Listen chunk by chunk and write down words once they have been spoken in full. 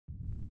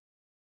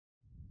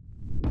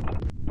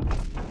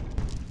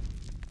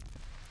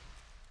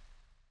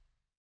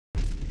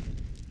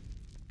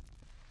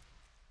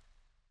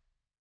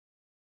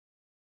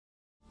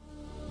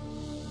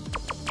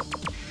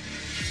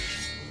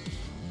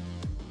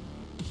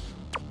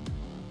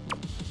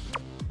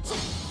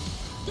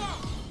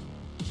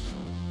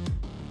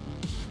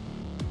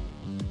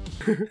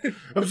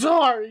I'm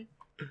sorry.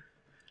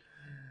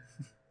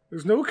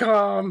 There's no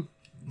calm.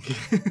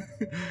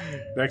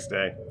 Next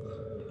day.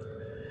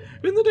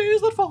 In the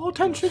days that follow,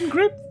 tension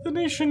gripped the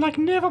nation like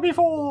never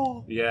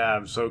before. Yeah,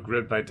 I'm so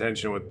gripped by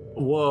tension with...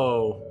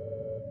 Whoa.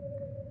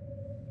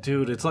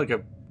 Dude, it's like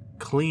a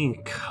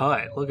clean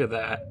cut. Look at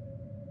that.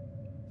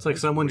 It's like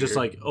someone just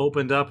like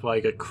opened up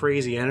like a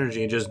crazy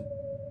energy and just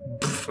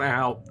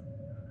out.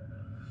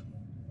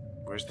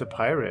 Where's the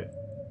pirate?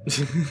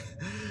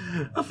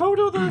 A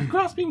photo of the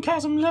grasping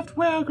chasm left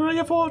where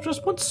Greya Fortress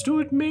once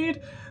stood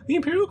made the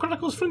Imperial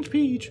Chronicles front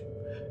page.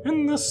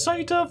 And the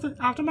sight of the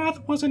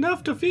aftermath was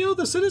enough to fill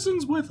the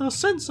citizens with a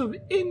sense of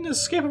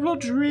inescapable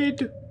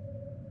dread.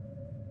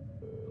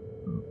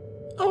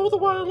 All the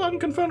while,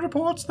 unconfirmed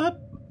reports that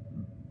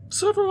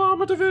several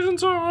armored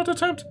divisions are on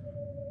attempt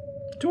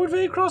to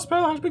invade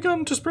Crossbell has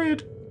begun to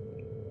spread.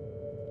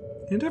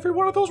 In every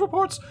one of those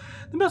reports,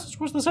 the message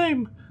was the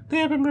same. They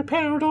have been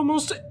repaired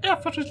almost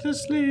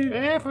effortlessly.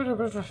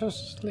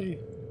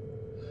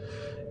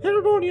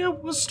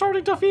 Erebonia was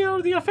starting to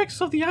feel the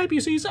effects of the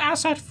IBC's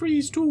asset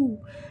freeze too,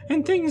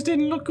 and things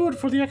didn't look good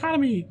for the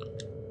economy.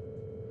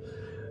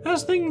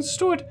 As things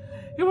stood,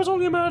 it was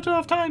only a matter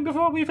of time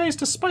before we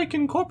faced a spike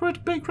in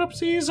corporate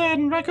bankruptcies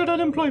and record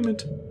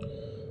unemployment.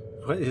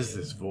 What is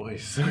this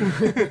voice?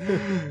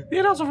 The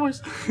announcer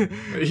voice.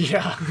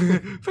 Yeah.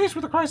 Faced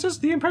with the crisis,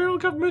 the Imperial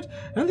government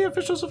and the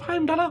officials of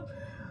Heimdalla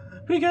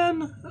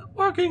began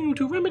working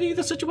to remedy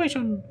the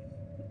situation.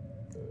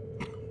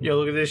 Yo,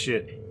 look at this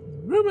shit.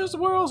 Rumors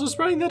were also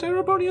spreading that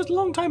Erebonia's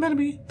longtime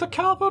enemy, the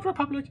Calvert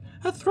Republic,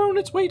 had thrown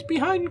its weight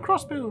behind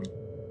Crossbell.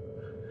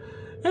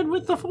 And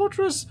with the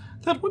fortress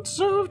that would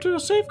serve to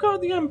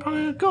safeguard the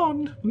Empire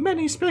gone,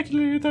 many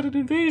speculated that an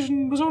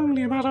invasion was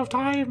only a matter of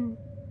time.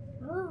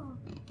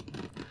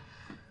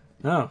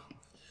 Oh.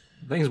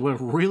 Things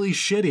went really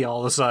shitty all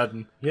of a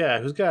sudden. Yeah,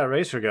 who's got a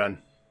racer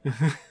gun?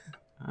 I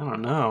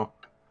don't know.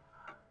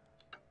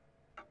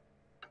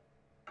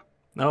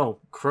 Oh,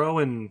 Crow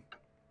and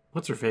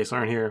what's-her-face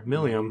aren't here.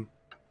 Milliam.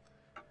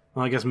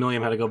 Well, I guess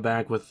Milliam had to go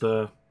back with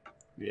the...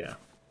 Yeah.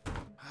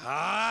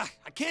 I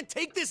can't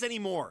take this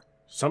anymore.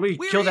 Somebody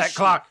Where kill is that she?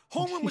 clock.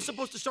 Homeroom was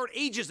supposed to start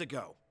ages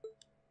ago.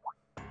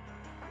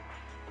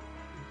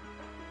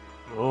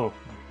 Oh.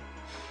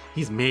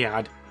 He's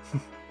mad.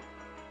 I'm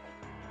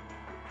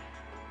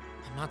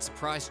not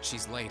surprised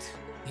she's late.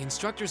 The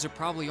instructors are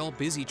probably all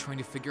busy trying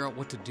to figure out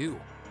what to do.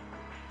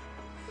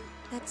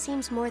 That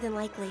seems more than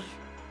likely.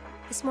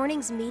 This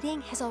morning's meeting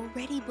has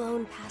already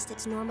blown past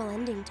its normal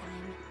ending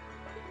time.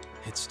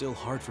 It's still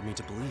hard for me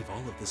to believe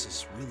all of this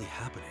is really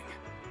happening.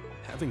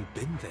 Having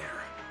been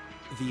there,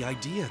 the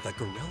idea that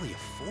Gorelia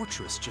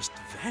Fortress just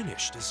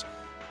vanished is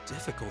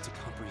difficult to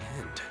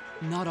comprehend.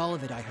 Not all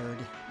of it, I heard.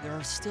 There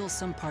are still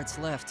some parts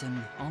left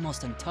and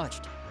almost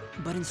untouched.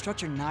 But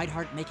Instructor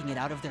Neidhart making it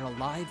out of there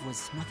alive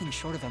was nothing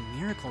short of a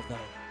miracle, though.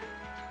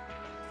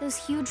 Those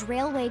huge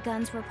railway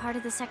guns were part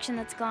of the section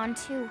that's gone,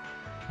 too.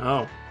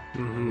 Oh.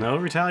 No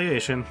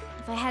retaliation.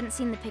 If I hadn't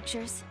seen the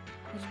pictures,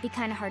 it'd be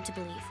kind of hard to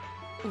believe.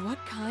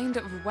 What kind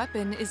of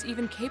weapon is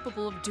even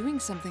capable of doing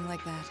something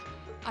like that?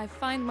 I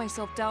find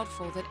myself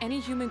doubtful that any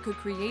human could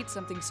create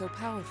something so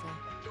powerful.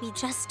 We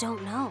just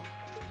don't know.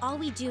 All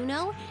we do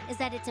know is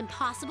that it's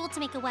impossible to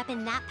make a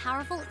weapon that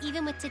powerful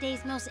even with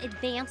today's most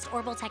advanced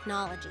orbital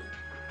technology.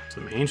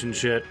 Some ancient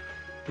shit.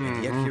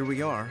 And yet here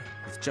we are,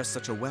 with just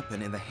such a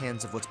weapon in the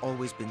hands of what's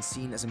always been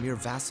seen as a mere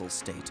vassal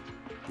state.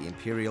 The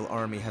Imperial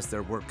Army has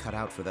their work cut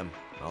out for them,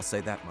 I'll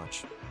say that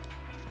much.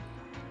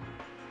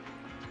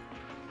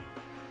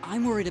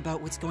 I'm worried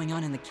about what's going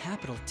on in the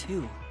capital,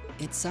 too.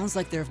 It sounds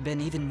like there have been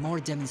even more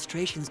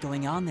demonstrations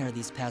going on there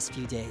these past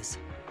few days.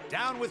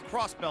 Down with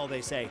Crossbell,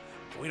 they say.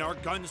 Point our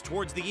guns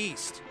towards the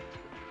east.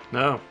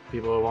 No,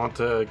 people want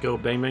to go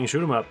bang bang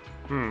shoot 'em up.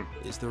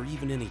 Is there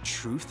even any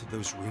truth to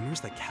those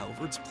rumors that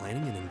Calvert's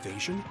planning an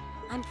invasion?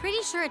 I'm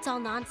pretty sure it's all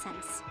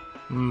nonsense.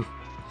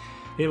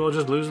 People are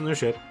just losing their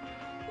shit.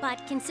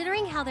 But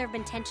considering how there have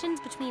been tensions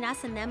between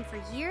us and them for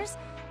years,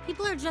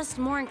 people are just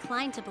more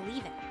inclined to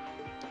believe it.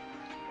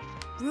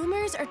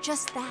 Rumors are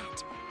just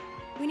that.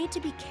 We need to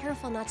be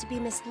careful not to be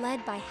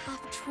misled by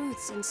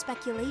half-truths and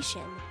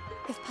speculation.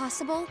 If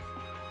possible,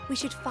 we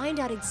should find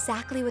out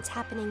exactly what's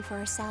happening for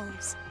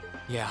ourselves.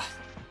 Yeah.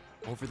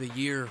 Over the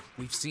year,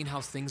 we've seen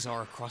how things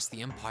are across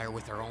the Empire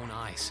with our own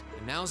eyes.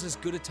 And now's as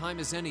good a time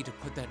as any to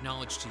put that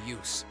knowledge to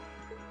use.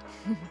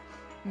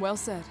 Well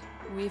said.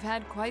 We've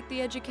had quite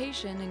the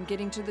education in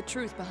getting to the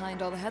truth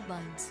behind all the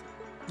headlines.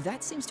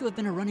 That seems to have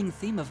been a running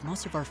theme of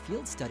most of our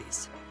field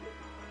studies.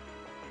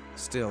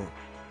 Still,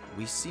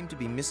 we seem to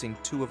be missing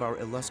two of our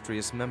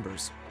illustrious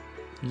members.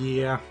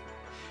 Yeah.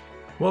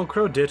 Well,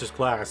 Crow ditched his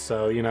class,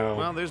 so, you know...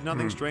 Well, there's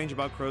nothing strange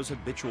about Crow's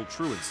habitual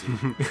truancy.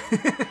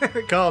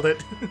 Called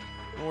it.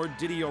 Or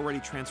did he already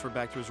transfer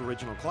back to his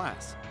original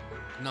class?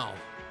 No.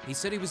 He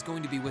said he was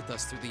going to be with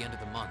us through the end of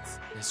the month.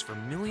 As for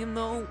Milliam,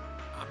 though,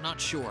 I'm not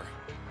sure.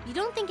 You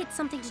don't think it's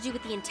something to do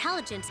with the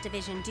intelligence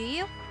division, do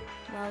you?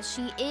 Well,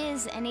 she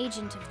is an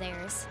agent of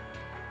theirs.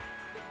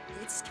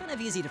 It's kind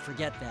of easy to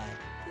forget that,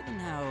 given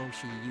how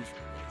she usually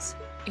things.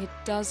 It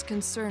does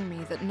concern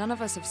me that none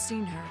of us have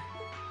seen her.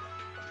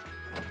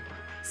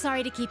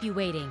 Sorry to keep you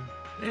waiting.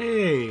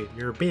 Hey,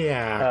 you're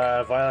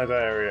back. Violent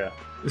diarrhea.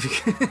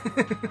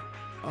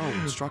 Oh,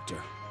 instructor.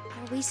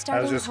 Are we I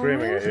starting was just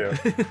screaming at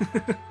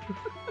homeroom? you.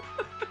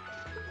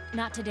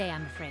 Not today,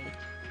 I'm afraid.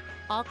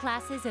 All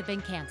classes have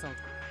been canceled.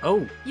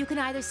 Oh. You can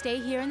either stay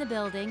here in the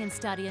building and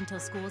study until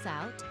school's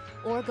out,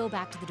 or go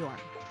back to the dorm.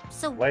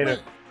 So Later. wait,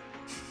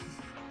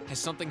 Has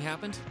something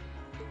happened?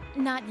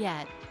 Not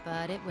yet,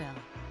 but it will.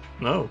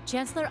 No.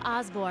 Chancellor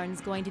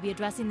Osborne's going to be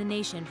addressing the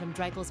nation from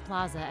Dreikel's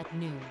Plaza at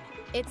noon.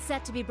 It's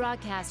set to be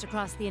broadcast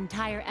across the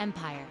entire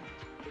Empire.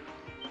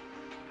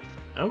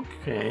 A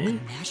Okay.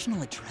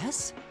 national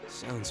address?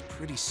 Sounds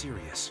pretty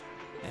serious.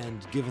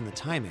 And given the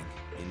timing,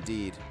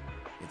 Indeed.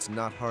 It's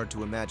not hard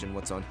to imagine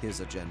what's on his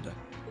agenda.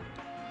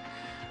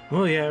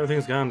 Well, yeah,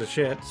 everything's gone to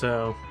shit,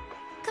 so...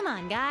 Come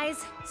on,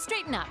 guys.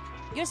 Straighten up.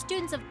 You're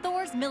students of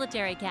Thor's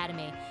Military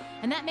Academy,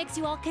 and that makes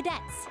you all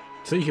cadets.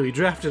 So you can be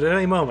drafted at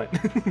any moment.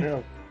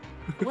 Yeah.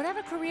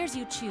 Whatever careers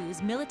you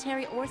choose,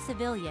 military or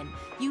civilian,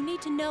 you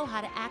need to know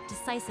how to act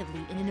decisively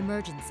in an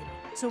emergency.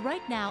 So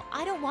right now,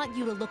 I don't want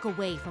you to look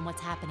away from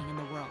what's happening in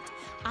the world.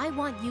 I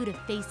want you to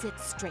face it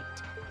straight.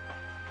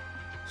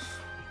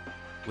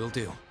 Will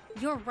do.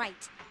 you're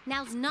right.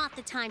 Now's not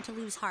the time to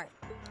lose heart.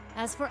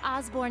 As for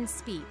Osborne's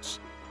speech,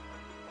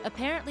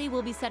 apparently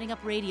we'll be setting up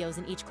radios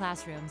in each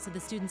classroom so the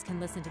students can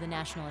listen to the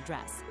national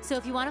address. So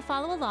if you want to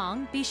follow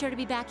along, be sure to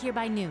be back here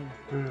by noon.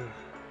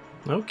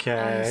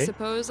 Okay. I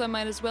suppose I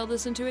might as well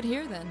listen to it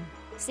here then.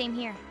 Same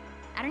here.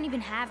 I don't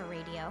even have a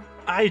radio.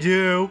 I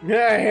do.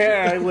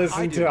 Yeah, I I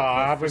listen do, to but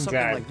Hopp for and something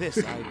Dad. like this,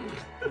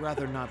 I'd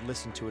rather not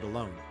listen to it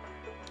alone.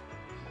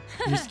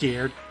 You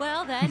scared?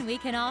 Well then, we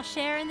can all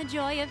share in the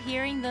joy of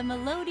hearing the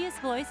melodious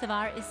voice of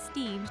our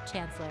esteemed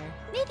Chancellor.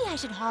 Maybe I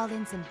should haul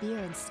in some beer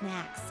and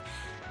snacks.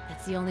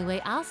 That's the only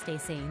way I'll stay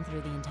sane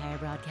through the entire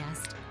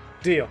broadcast.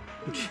 Deal.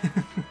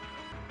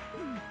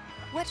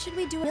 What should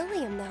we do with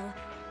William, though?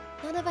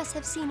 None of us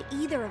have seen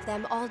either of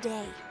them all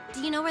day.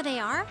 Do you know where they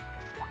are?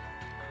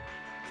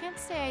 Can't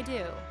say I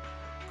do.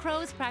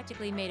 Crow's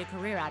practically made a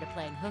career out of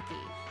playing hooky,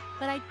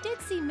 but I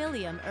did see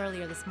Milliam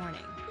earlier this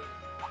morning.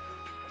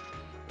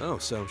 Oh,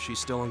 so she's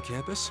still on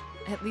campus?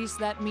 At least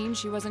that means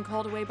she wasn't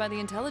called away by the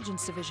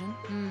intelligence division.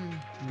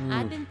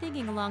 I'd been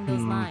thinking along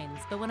those lines,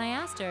 but when I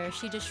asked her,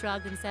 she just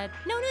shrugged and said,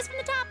 "No news from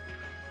the top."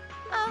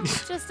 Oh,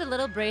 just a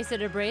little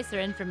bracer-to-bracer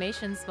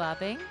information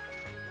swapping.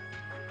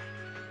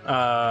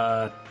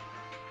 Uh,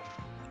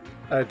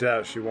 I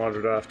doubt she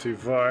wandered off too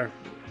far.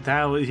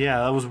 that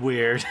was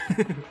weird.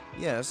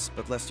 Yes,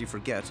 but lest you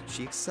forget,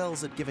 she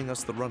excels at giving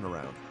us the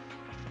runaround.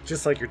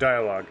 Just like your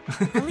dialogue.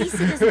 At least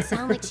it doesn't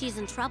sound like she's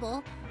in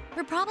trouble.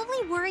 We're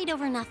probably worried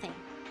over nothing.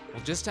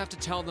 We'll just have to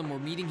tell them we're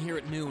meeting here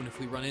at noon if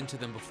we run into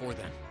them before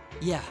then.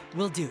 Yeah,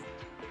 will do.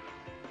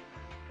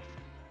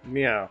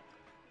 Meow.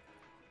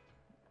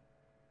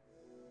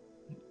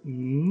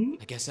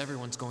 I guess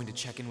everyone's going to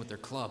check in with their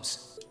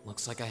clubs.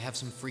 Looks like I have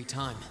some free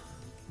time.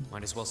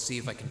 Might as well see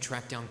if I can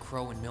track down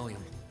Crow and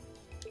Milliam.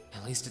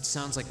 At least it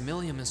sounds like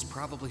Milliam is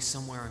probably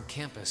somewhere on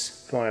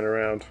campus. Flying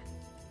around.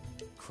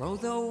 Crow,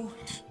 though?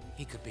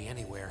 He could be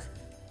anywhere.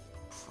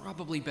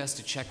 Probably best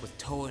to check with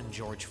Toa and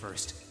George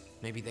first.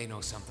 Maybe they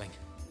know something.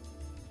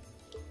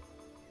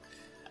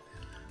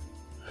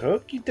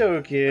 Okie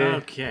dokie.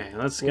 Okay,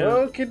 let's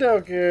go Okie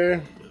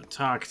dokie.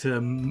 talk to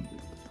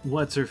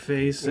what's her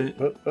face.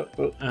 Ow.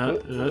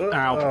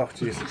 Oh,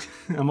 Jesus.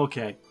 I'm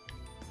okay.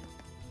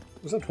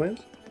 Was that twins?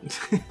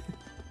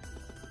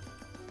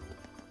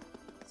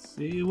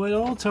 See what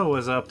old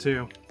Toa's up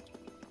to.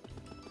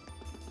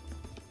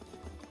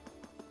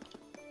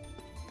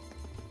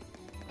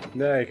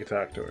 Now you can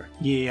talk to her.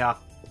 Yeah.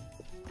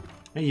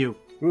 Hey, you.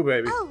 Ooh,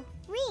 baby. Oh,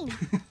 Reen.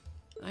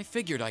 I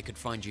figured I could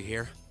find you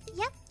here.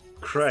 Yep.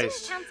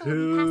 Christ. Student council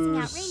will be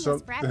passing out Who's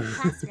radios for every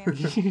classroom,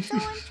 so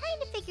I'm trying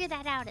to figure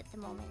that out at the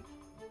moment.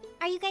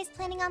 Are you guys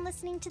planning on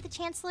listening to the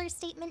Chancellor's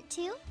statement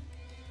too?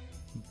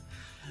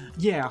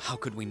 Yeah. How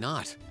could we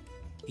not?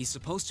 He's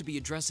supposed to be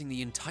addressing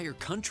the entire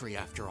country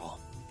after all.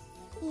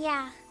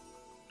 Yeah.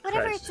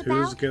 Whatever Christ, it's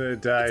about, who's gonna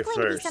die it's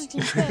going first? to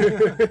be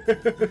something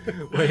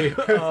big. Wait.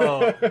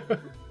 Oh.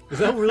 Is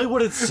that really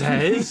what it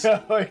says?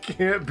 No, it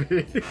can't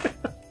be.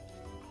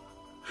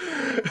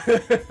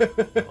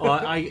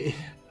 I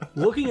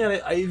looking at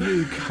it,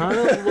 it kind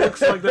of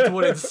looks like that's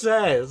what it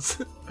says.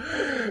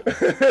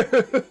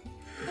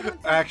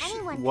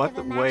 Actually, what?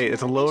 Wait,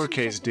 it's a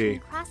lowercase d.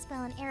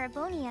 Crossbow and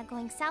Arabonia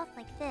going south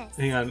like this.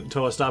 Hang on,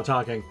 Toa, stop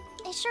talking.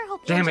 I sure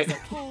hope Damn George is it.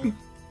 okay.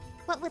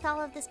 What with all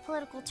of this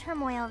political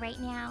turmoil right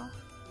now?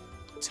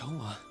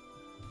 Toa?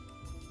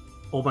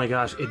 Oh my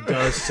gosh, it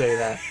does say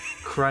that.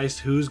 Christ,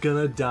 who's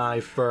gonna die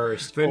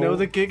first? They know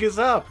the gig is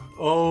up.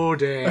 Oh,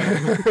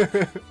 damn.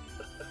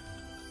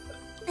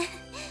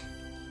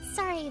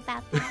 Sorry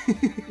about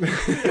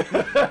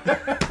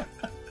that.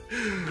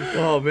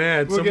 Oh,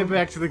 man. We'll get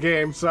back to the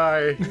game.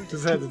 Sorry.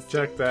 Just had to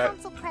check that.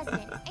 Council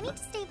President, I need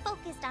to stay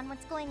focused on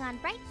what's going on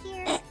right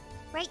here,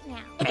 right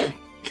now.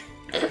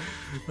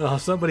 Oh,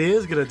 somebody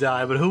is gonna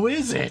die, but who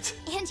is it?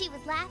 Angie was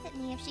would laugh at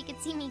me if she could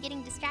see me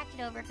getting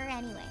distracted over her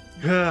anyway.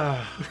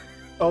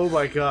 Oh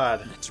my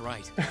god. That's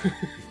right.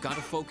 You've got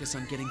to focus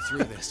on getting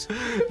through this.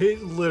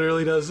 It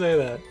literally does say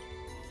that.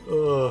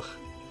 Ugh.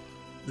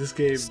 This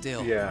game,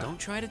 Still, yeah. don't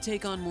try to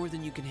take on more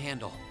than you can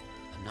handle.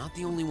 I'm not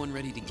the only one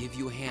ready to give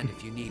you a hand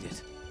if you need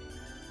it.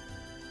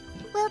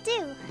 Will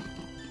do.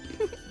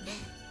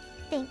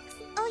 Thanks.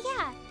 Oh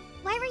yeah,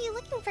 why were you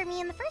looking for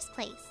me in the first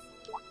place?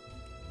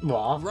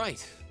 Aw.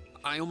 Right.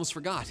 I almost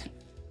forgot.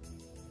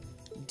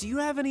 Do you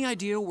have any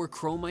idea where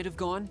Crow might have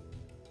gone?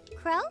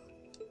 Crow?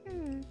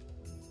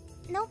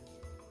 Nope.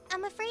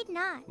 I'm afraid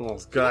not. Well,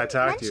 it's good I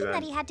talked to you mentioned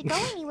then. that he had to go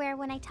anywhere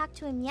when I talked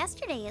to him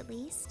yesterday, at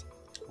least.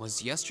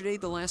 Was yesterday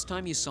the last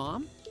time you saw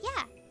him?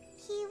 Yeah,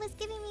 he was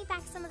giving me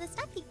back some of the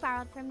stuff he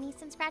borrowed from me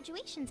since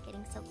graduation's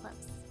getting so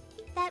close.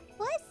 That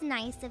was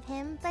nice of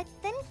him, but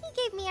then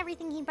he gave me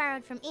everything he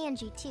borrowed from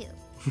Angie, too.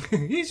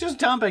 He's just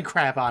dumping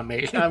crap on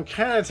me. I'm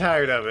kind of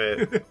tired of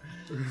it.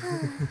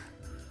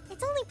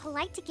 It's only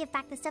polite to give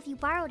back the stuff you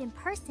borrowed in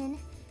person.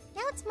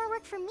 Now it's more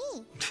work for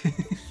me.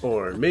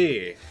 Or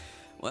me.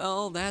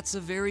 Well, that's a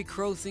very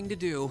Crow thing to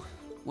do.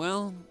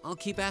 Well, I'll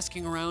keep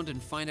asking around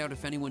and find out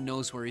if anyone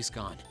knows where he's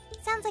gone.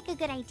 Sounds like a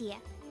good idea.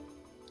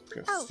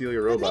 Gonna steal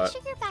your but robot. make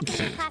sure you're back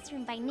in your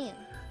classroom by noon,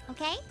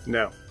 okay?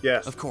 No.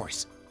 Yes. Of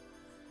course.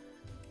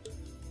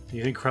 Do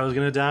you think Crow's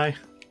gonna die?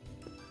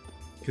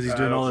 Because he's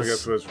doing all I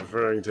this. don't think that's what it's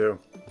referring to.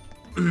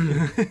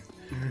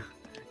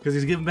 Because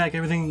he's giving back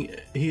everything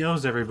he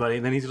owes everybody,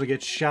 and then he's gonna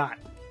get shot.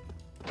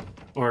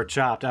 Or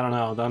chopped, I don't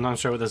know. I'm not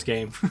sure with this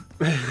game.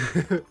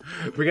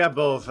 We got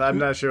both. I'm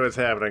not sure what's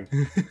happening.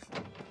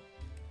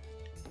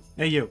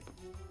 Hey, you.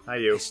 Hi,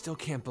 you. I still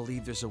can't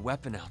believe there's a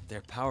weapon out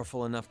there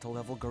powerful enough to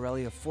level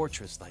Gorelia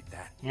Fortress like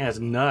that. Yeah, it's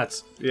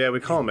nuts. Yeah, we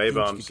call them You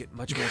A-bombs. could get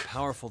much more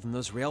powerful than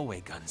those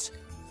railway guns.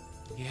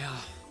 Yeah,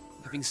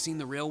 having seen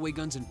the railway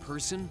guns in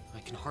person, I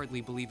can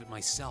hardly believe it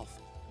myself.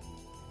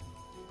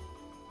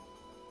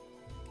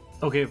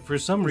 Okay, for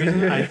some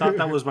reason, I thought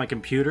that was my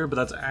computer, but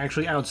that's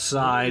actually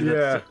outside.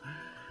 Yeah.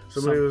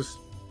 Somebody's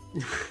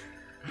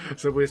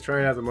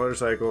trying out the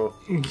motorcycle.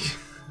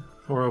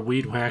 Or a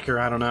weed whacker,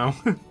 I don't know.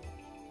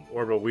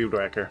 Or a weed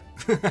whacker.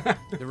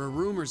 There are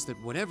rumors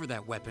that whatever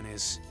that weapon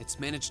is, it's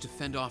managed to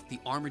fend off the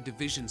armored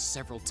divisions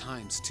several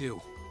times, too.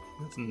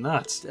 That's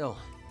nuts. Still,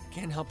 I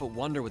can't help but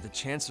wonder what the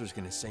Chancellor's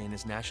gonna say in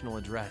his national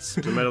address.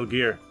 The Metal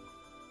Gear.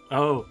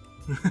 Oh.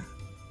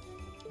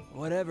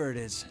 Whatever it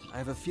is, I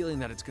have a feeling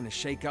that it's gonna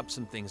shake up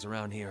some things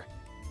around here.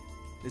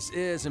 This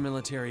is a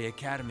military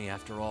academy,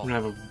 after all. We're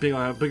gonna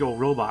have a big old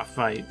robot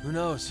fight. Who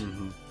knows?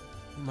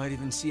 We might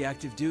even see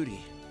active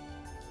duty.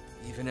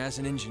 Even as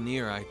an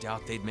engineer, I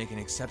doubt they'd make an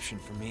exception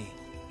for me.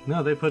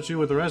 No, they put you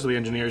with the rest of the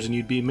engineers and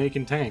you'd be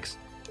making tanks.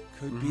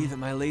 Could be that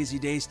my lazy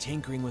days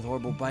tinkering with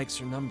orbital bikes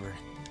are numbered.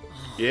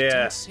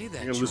 Yeah. Don't say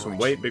that, You're gonna lose some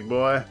George. weight, big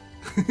boy.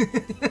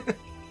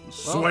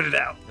 Sweat it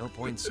out. No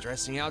point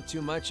stressing out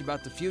too much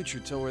about the future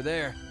till we're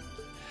there.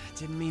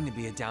 Didn't mean to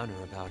be a downer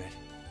about it.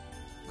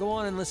 Go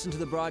on and listen to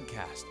the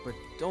broadcast, but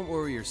don't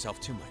worry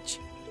yourself too much.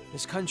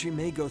 This country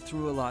may go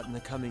through a lot in the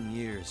coming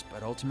years,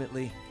 but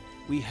ultimately,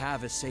 we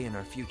have a say in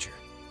our future.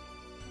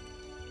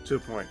 To a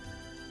point.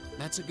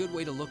 That's a good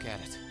way to look at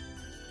it.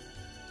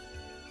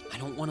 I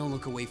don't want to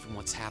look away from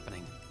what's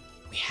happening.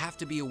 We have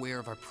to be aware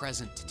of our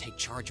present to take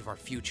charge of our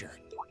future.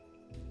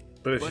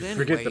 But if But you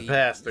anyway, forget the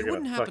past, they're you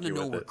gonna wouldn't fuck happen to you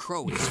know with where it.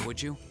 Crow is,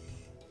 would you?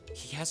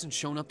 He hasn't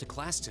shown up to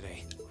class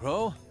today.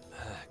 Crow?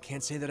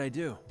 Can't say that I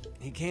do.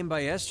 He came by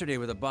yesterday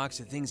with a box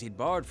of things he'd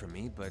borrowed from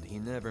me, but he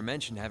never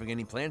mentioned having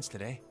any plans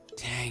today.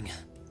 Dang.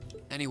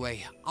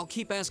 Anyway, I'll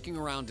keep asking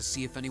around to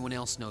see if anyone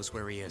else knows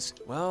where he is.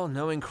 Well,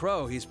 knowing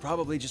Crow, he's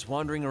probably just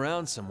wandering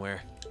around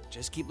somewhere.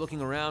 Just keep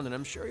looking around and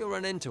I'm sure you'll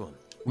run into him.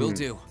 Will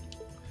do.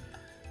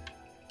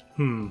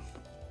 Let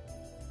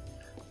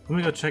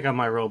me go check out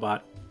my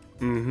robot.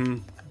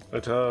 I'm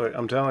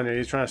telling you,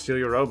 he's trying to steal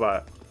your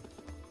robot.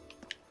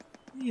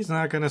 He's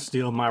not gonna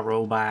steal my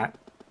robot.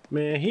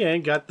 Man, he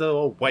ain't got the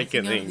Nothing out of the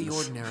awakenings.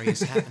 ordinary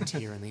has happened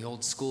here in the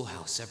old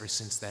schoolhouse ever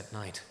since that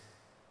night.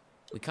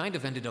 We kind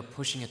of ended up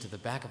pushing it to the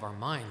back of our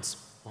minds,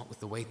 what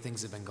with the way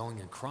things have been going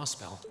in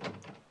Crossbell.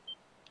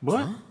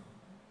 What? Huh?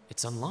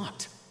 It's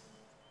unlocked.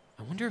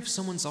 I wonder if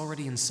someone's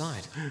already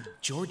inside.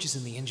 George is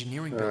in the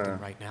engineering building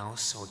right now,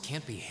 so it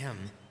can't be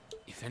him.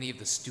 If any of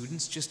the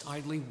students just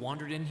idly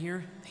wandered in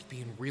here, they'd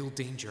be in real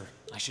danger.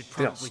 I should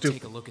probably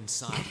take a look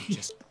inside.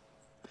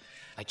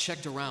 I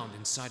checked around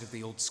inside of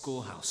the old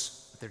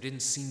schoolhouse, but there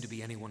didn't seem to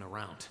be anyone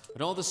around.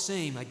 But all the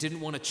same, I didn't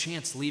want a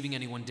chance leaving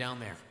anyone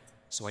down there,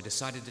 so I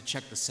decided to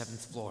check the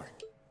 7th floor.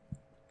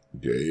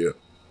 Yeah.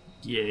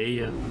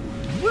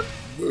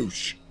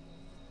 Whoosh.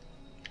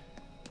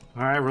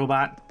 Alright,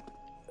 robot.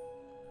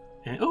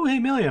 And, oh, hey,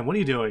 Milliam, what are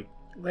you doing?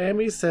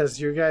 Lammy says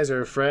you guys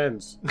are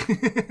friends.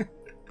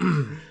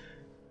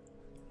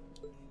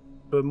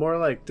 But more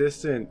like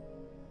distant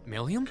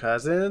Milliam?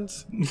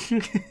 cousins?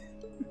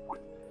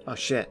 Oh,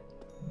 shit.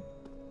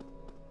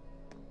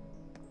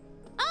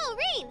 Oh,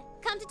 Rain!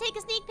 Come to take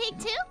a sneak peek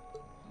too?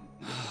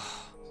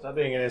 Stop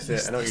being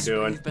innocent. I know what Is you're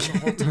doing. this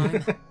where you've been the whole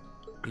time?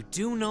 You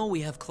do know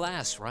we have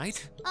class,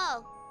 right?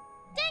 Oh,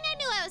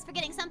 was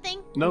forgetting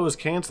something. No, it was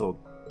canceled.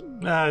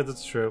 Ah,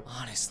 that's true.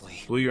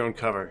 Honestly. Blew your own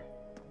cover.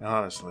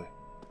 Honestly.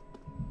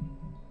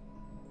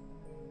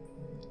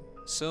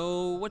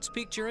 So, what's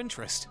piqued your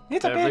interest?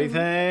 It's a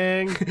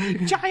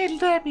Everything.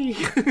 giant Lemmy.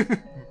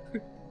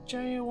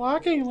 Giant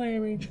walking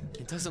Lemmy.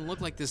 It doesn't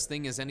look like this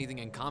thing has anything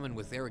in common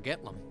with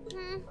Erigetlum.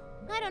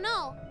 I don't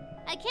know.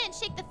 I can't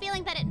shake the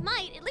feeling that it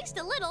might, at least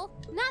a little.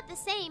 Not the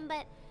same,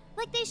 but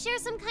like they share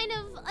some kind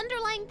of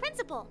underlying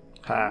principle.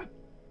 Ha.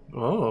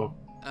 Oh.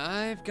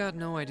 I've got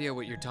no idea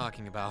what you're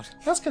talking about.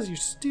 That's because you're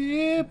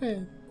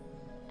stupid.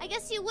 I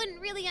guess you wouldn't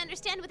really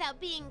understand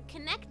without being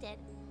connected.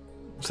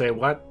 Say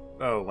what?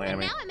 Oh, And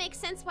Lammy. now it makes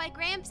sense why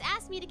Gramps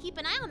asked me to keep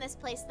an eye on this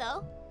place,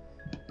 though.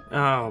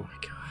 Oh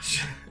my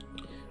gosh.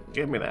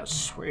 Give me that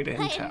sweet I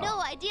intel. had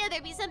no idea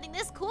there'd be something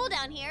this cool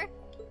down here.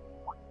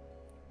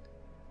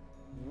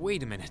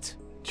 Wait a minute.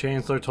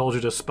 Chancellor told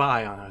you to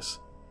spy on us.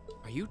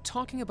 Are you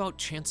talking about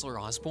Chancellor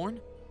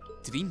Osborne?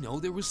 Did he know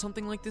there was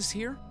something like this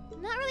here?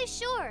 Not really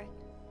sure.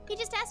 He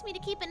just asked me to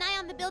keep an eye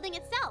on the building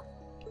itself,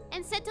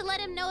 and said to let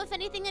him know if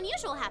anything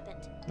unusual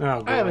happened.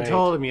 Oh, I haven't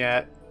told him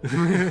yet.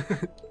 Whoopsie!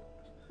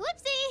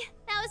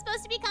 That was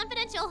supposed to be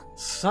confidential.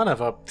 Son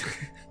of a...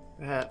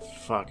 That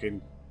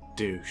fucking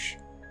douche.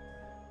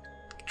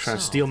 Trying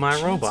to steal my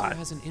Chancellor robot.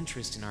 has an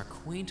interest in our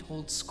quaint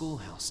old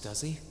schoolhouse,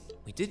 does he?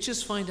 We did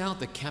just find out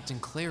that Captain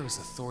Claire is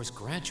a Thor's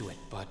graduate,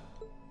 but...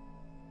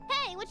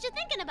 Hey, what you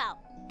thinking about?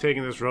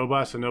 Taking this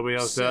robot so nobody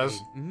else does.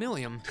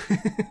 Milliam,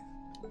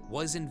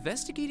 was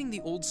investigating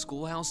the old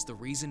schoolhouse the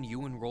reason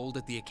you enrolled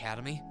at the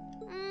academy?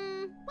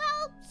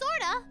 Well,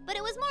 sorta, but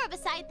it was more of a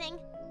side thing.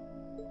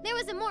 There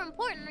was a more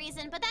important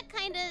reason, but that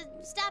kinda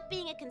stopped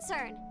being a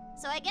concern.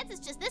 So I guess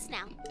it's just this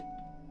now.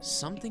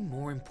 Something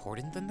more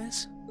important than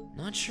this?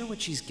 Not sure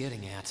what she's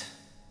getting at.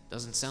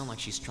 Doesn't sound like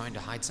she's trying to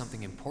hide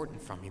something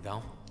important from me,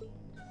 though.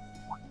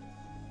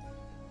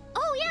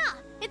 Oh yeah,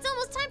 it's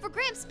almost time for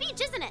Gramps'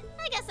 speech, isn't it?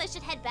 I guess I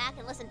should head back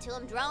and listen to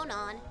him drone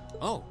on.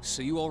 Oh,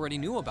 so you already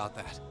knew about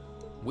that.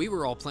 We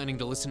were all planning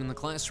to listen in the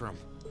classroom.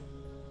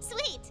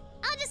 Sweet.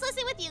 I'll just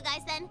listen with you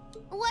guys then.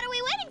 What are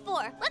we waiting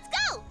for? Let's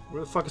go!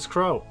 Where the fuck is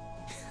Crow?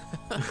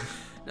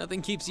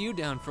 Nothing keeps you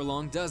down for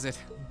long, does it?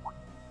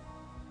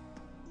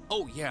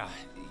 Oh yeah,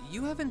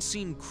 you haven't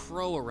seen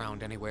Crow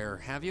around anywhere,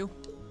 have you?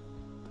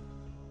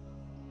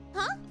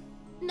 Huh?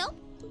 Nope.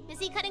 Is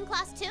he cutting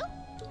class too?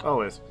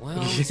 Always. Well,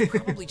 he's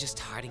probably just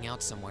hiding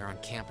out somewhere on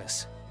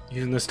campus.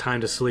 Using this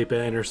time to sleep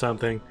in or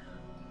something.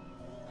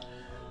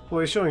 Well,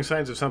 he's showing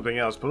signs of something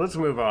else, but let's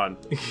move on.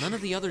 None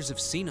of the others have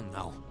seen him,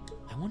 though.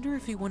 I wonder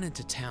if he went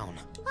into town.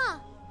 Huh.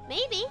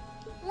 Maybe.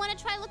 Wanna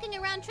try looking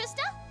around,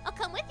 Trista? I'll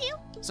come with you.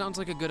 Sounds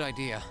like a good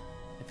idea.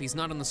 If he's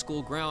not on the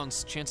school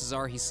grounds, chances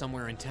are he's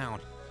somewhere in town.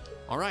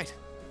 All right,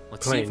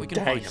 let's see if we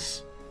can find him.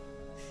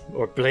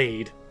 Or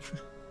Blade.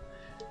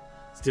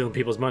 Stealing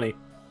people's money.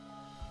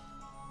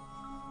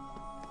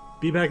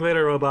 Be back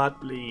later, robot.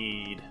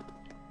 Bleed.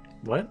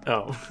 What?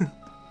 Oh.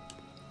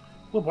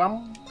 Whoop.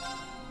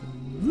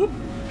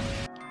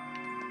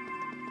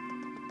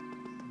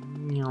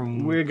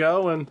 We're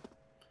going.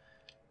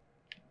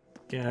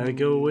 Gotta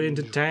go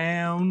into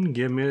town.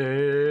 Give me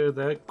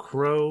that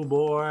crow,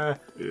 boy.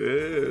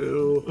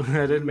 Ew.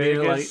 I didn't Make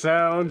mean it like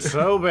sound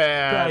so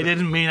bad. I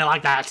didn't mean it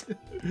like that.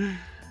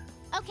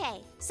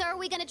 Okay, so are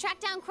we gonna track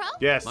down Crow?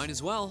 Yes. Might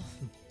as well.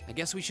 I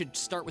guess we should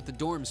start with the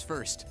dorms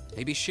first.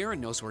 Maybe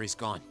Sharon knows where he's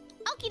gone.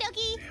 Okie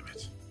dokie. Damn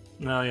it.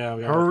 No, yeah,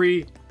 we gotta...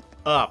 Hurry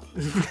up.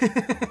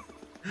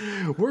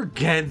 We're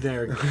getting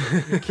there.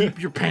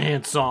 Keep your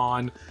pants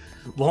on.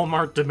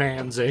 Walmart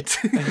demands it.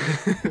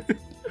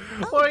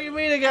 What do you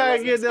mean a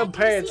guy get them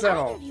pants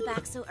on? You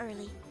back so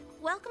early.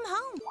 Welcome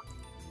home.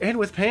 And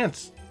with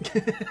pants.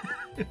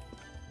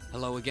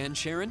 Hello again,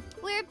 Sharon?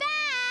 We're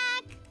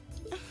back!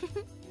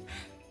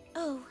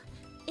 Oh,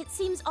 it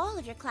seems all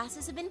of your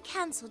classes have been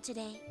cancelled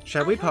today.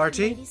 Shall we I heard from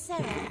party? Lady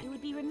Sarah that you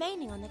would be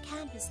remaining on the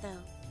campus,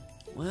 though.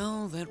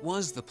 Well, that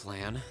was the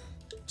plan.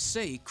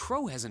 Say,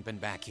 Crow hasn't been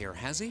back here,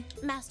 has he?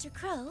 Master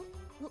Crow?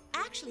 Well,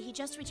 actually, he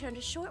just returned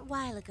a short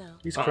while ago.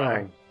 He's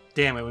crying.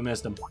 Damn it, we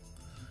missed him.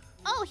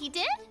 Oh, he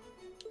did?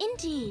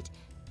 Indeed.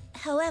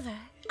 However,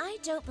 I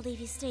don't believe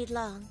he stayed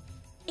long.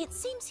 It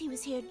seems he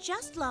was here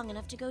just long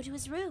enough to go to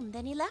his room,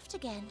 then he left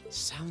again.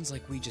 Sounds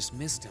like we just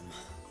missed him.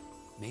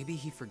 Maybe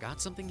he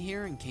forgot something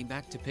here and came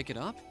back to pick it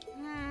up?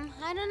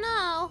 I don't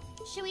know.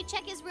 Should we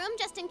check his room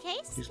just in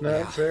case? He's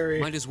not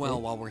very... Might as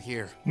well while we're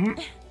here.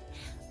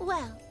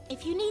 Well,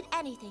 if you need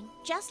anything,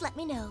 just let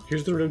me know.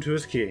 Here's the room to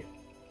his key.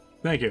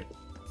 Thank you.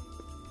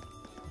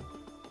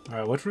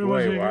 Alright, what room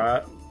Wait, was it?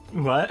 what?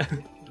 What?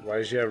 Why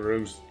does she have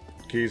rooms,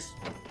 keys?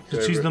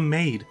 Because she's the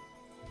maid.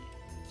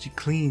 She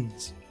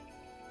cleans.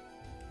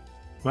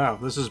 Wow,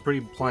 this is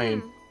pretty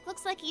plain.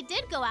 Looks like he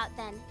did go out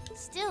then.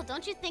 Still,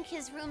 don't you think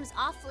his room's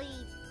awfully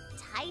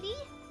tidy?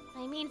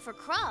 I mean, for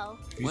Crow.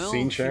 You Well,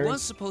 seen he Sharon?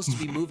 was supposed to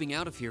be moving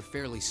out of here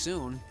fairly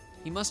soon.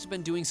 He must have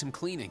been doing some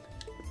cleaning.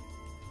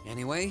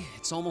 Anyway,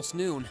 it's almost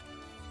noon.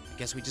 I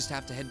guess we just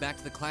have to head back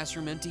to the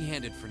classroom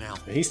empty-handed for now.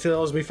 And he still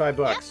owes me $5.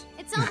 Yep,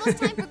 it's almost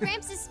time for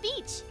Gramps'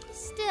 speech.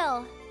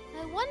 Still,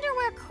 I wonder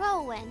where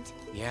Crow went.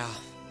 Yeah,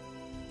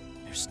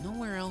 There's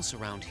nowhere else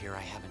around here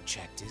I haven't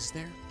checked, is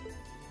there?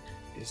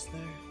 Is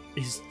there?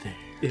 Is there?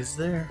 Is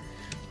there?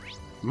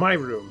 My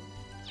room.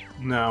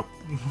 No.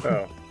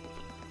 Oh.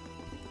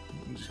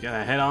 I'm just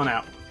gonna head on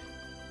out.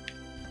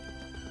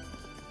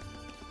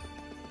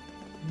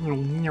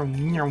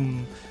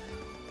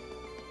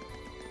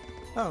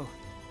 Oh,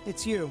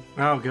 it's you.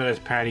 Oh, good, it's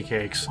patty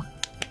cakes.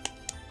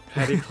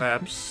 Patty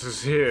Claps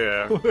is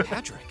here.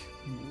 Patrick,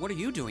 what are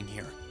you doing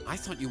here? I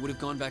thought you would have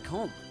gone back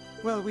home.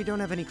 Well, we don't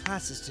have any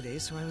classes today,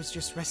 so I was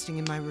just resting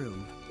in my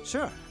room.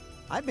 Sure,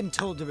 I've been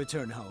told to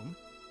return home,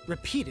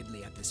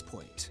 repeatedly at this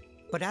point.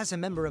 But as a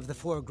member of the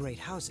 4 great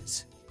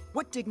houses,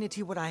 what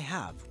dignity would I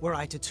have were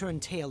I to turn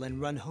tail and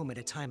run home at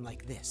a time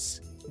like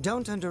this?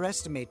 Don't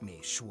underestimate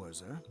me,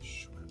 Schwarzer.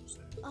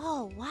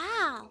 Oh,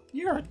 wow.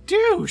 You're a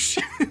douche.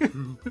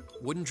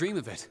 Wouldn't dream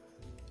of it.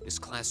 Is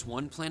Class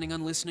 1 planning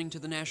on listening to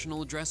the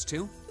national address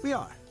too? We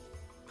are.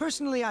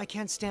 Personally, I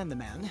can't stand the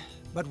man,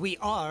 but we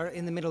are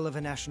in the middle of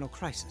a national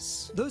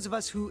crisis. Those of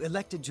us who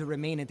elected to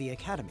remain at the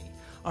Academy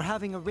are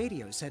having a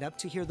radio set up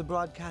to hear the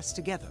broadcast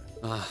together.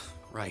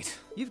 Right.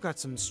 You've got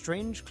some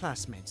strange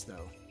classmates,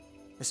 though.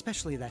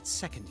 Especially that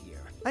second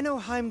year. I know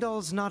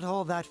Heimdall's not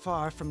all that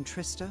far from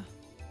Trista,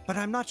 but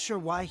I'm not sure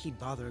why he'd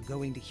bother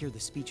going to hear the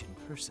speech in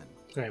person.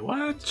 Wait,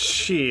 what?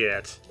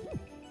 Shit.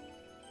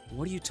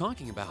 What are you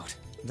talking about?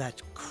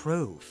 That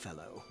Crow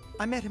fellow.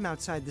 I met him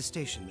outside the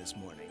station this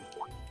morning.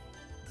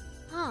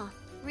 Huh.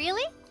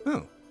 Really?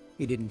 Oh,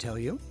 he didn't tell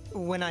you?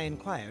 When I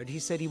inquired, he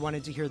said he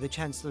wanted to hear the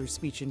Chancellor's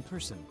speech in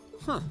person.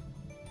 Huh.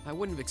 I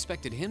wouldn't have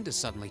expected him to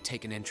suddenly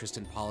take an interest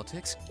in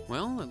politics.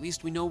 Well, at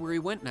least we know where he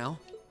went now.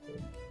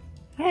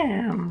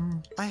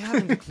 I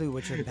haven't a clue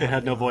what you're It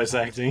had no voice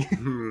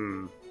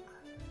acting.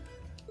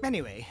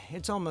 Anyway,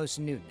 it's almost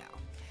noon now.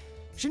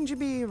 Shouldn't you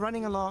be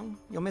running along?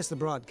 You'll miss the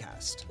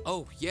broadcast.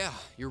 Oh, yeah,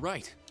 you're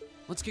right.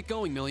 Let's get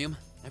going, Milliam.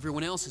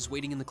 Everyone else is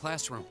waiting in the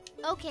classroom.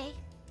 Okay.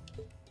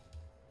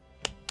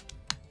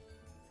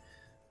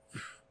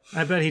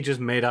 I bet he just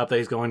made up that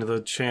he's going to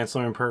the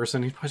Chancellor in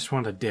person. He probably just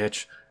wanted to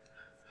ditch.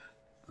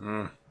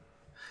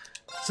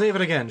 Save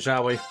it again,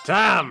 shall we?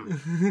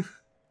 Tom!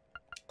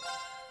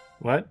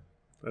 What?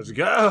 Let's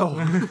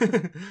go!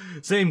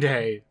 Same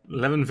day,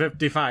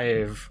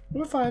 11:55.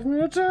 We're 5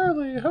 minutes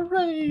early,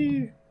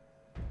 hooray!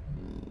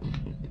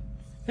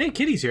 Hey,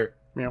 Kitty's here.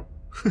 Meow.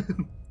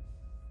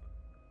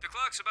 The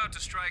clock's about to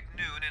strike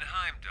noon in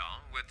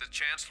Heimdall, with the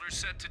Chancellor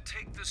set to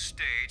take the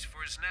stage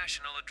for his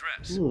national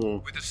address.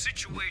 Ooh. With the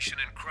situation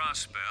in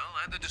Crossbell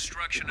and the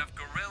destruction of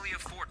Gorelia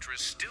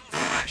Fortress still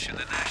fresh in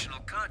the national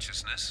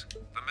consciousness,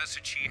 the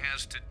message he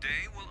has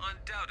today will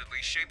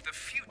undoubtedly shape the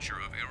future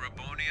of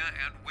Erebonia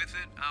and with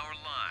it, our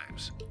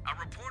lives. Our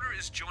reporter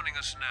is joining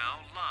us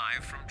now,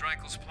 live from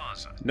Dreikel's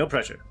Plaza. No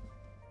pressure.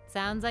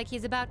 Sounds like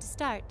he's about to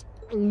start.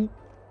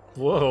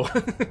 Whoa.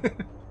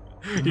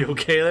 You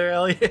okay there,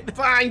 Elliot?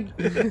 Fine!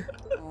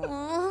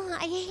 Oh,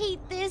 I hate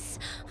this.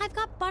 I've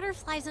got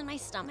butterflies in my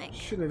stomach.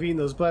 Shouldn't have eaten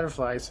those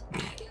butterflies.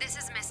 This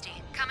is Misty,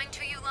 coming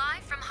to you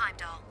live from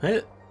Heimdall.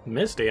 Hey,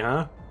 Misty,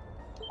 huh?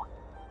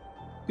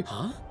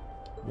 Huh?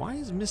 Why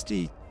is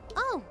Misty...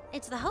 Oh,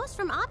 it's the host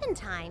from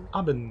Abendtime.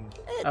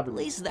 At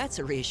least that's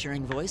a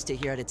reassuring voice to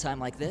hear at a time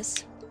like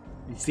this.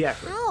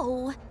 Exactly.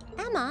 Oh,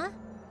 Emma.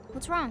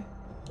 What's wrong?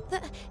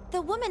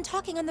 The woman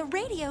talking on the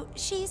radio,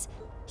 she's...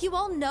 You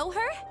all know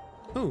her?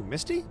 Who,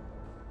 Misty?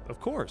 Of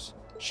course.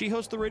 She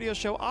hosts the radio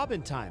show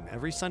Abendtime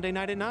every Sunday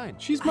night at 9.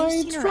 She's my I've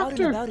seen instructor. her out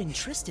and about in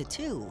Trista,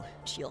 too.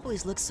 She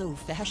always looks so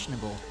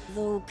fashionable.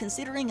 Though,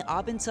 considering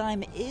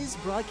Abendtime is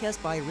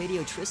broadcast by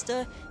Radio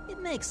Trista,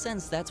 it makes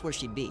sense that's where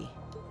she'd be.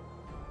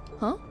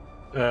 Huh?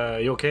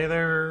 You okay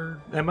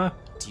there, Emma?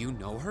 Do you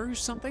know her or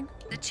something?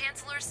 The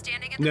Chancellor's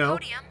standing at the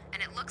podium,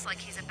 and it looks like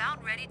he's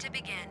about ready to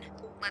begin.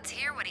 Let's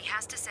hear what he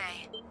has to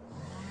say.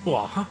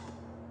 What?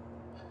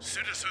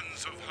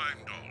 Citizens of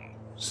Heimdall,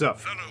 Sup?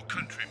 fellow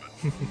countrymen,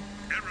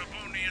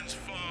 Erebonians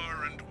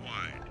far and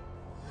wide,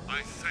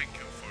 I thank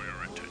you for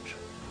your attention.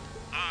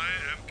 I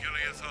am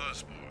Gileath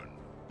Osborne,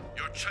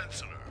 your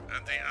Chancellor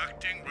and the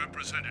acting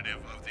representative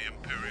of the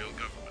Imperial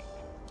Government.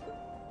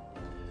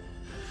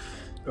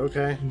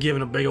 Okay.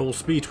 Giving a big old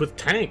speech with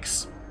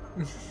tanks.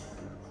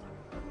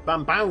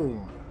 Bam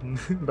bam.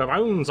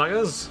 Ba-boom,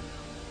 suckers.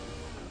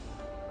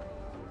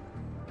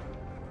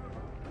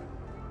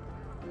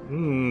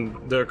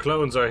 Their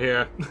clones are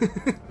here.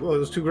 Well,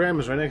 those 2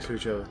 grandmas right next to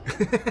each other.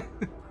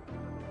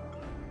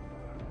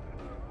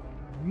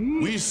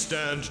 We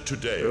stand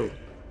today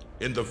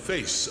in the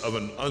face of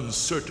an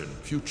uncertain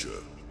future.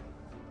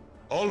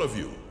 All of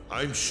you,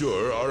 I'm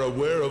sure, are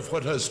aware of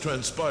what has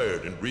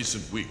transpired in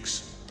recent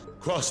weeks.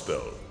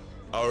 Crossbell,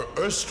 our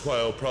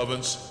erstwhile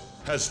province,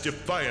 has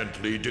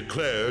defiantly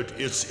declared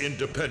its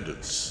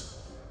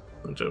independence.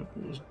 Bunch of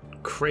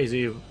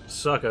crazy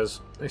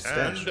suckers.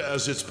 And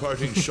as its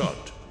parting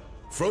shot,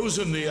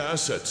 frozen the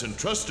assets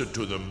entrusted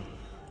to them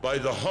by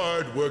the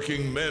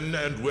hard-working men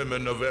and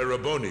women of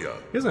Erebonia.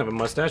 He doesn't have a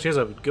mustache, he has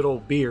a good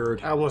old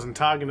beard. I wasn't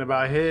talking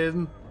about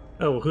him.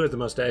 Oh, who has the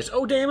mustache?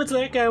 Oh, damn, it's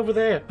that guy over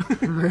there.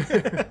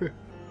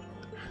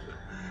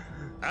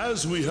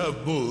 As we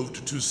have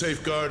moved to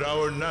safeguard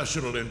our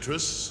national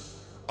interests,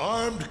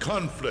 armed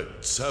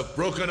conflicts have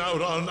broken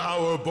out on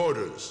our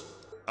borders.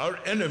 Our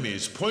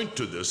enemies point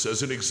to this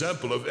as an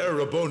example of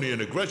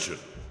Erebonian aggression,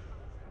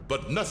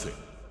 but nothing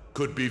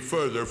could be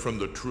further from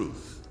the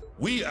truth.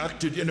 We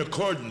acted in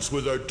accordance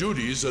with our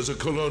duties as a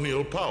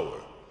colonial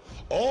power.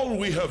 All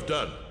we have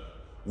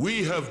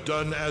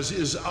done as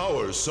is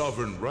our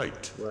sovereign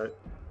right. Right.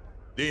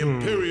 The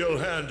Imperial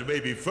hand may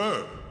be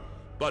firm,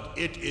 but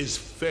it is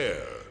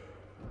fair.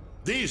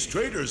 These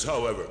traitors,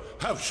 however,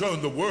 have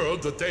shown the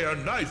world that they are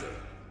neither.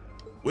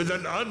 With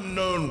an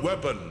unknown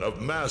weapon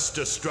of mass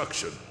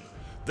destruction,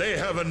 they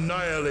have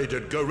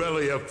annihilated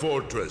Gorelia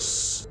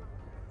Fortress,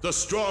 the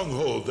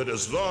stronghold that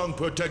has long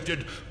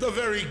protected the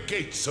very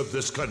gates of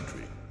this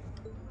country.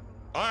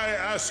 I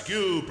ask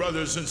you,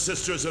 brothers and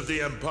sisters of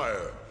the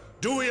Empire,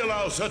 do we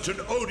allow such an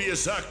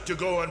odious act to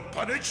go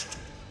unpunished?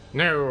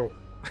 No.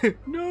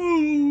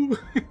 No.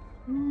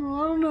 I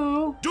don't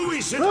know. Do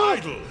we sit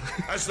idle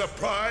as the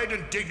pride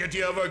and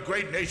dignity of our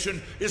great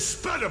nation is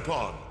spat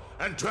upon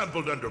and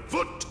trampled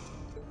underfoot?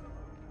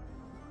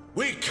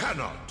 We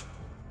cannot.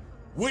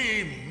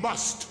 We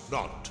must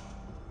not.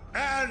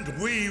 And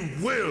we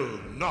will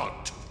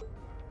not.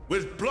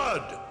 With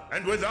blood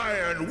and with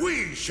iron,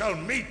 we shall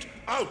mete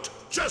out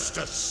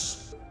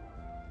justice.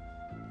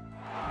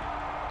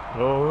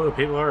 Oh, the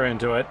people are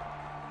into it.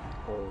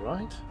 All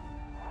right.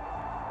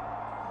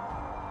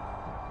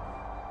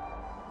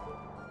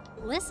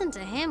 Listen to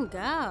him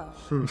go.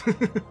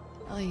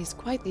 Oh, he's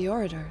quite the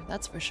orator,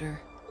 that's for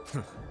sure.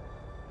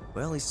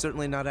 Well, he's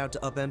certainly not out to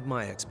upend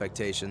my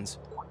expectations.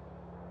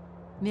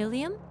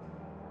 Milliam?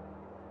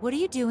 What are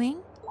you doing?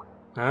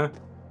 Huh?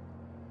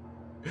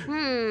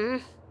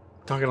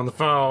 Talking on the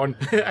phone.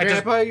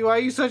 Why are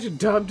you such a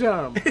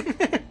dum-dum?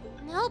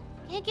 Nope,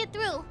 can't get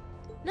through.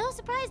 No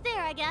surprise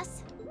there, I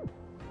guess.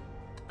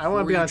 I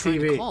want to be on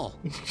TV.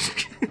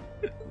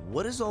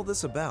 What is all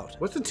this about?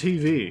 What's a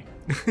TV?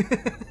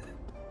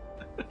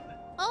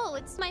 Oh,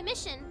 it's my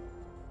mission.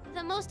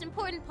 The most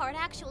important part,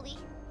 actually.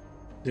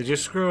 Did you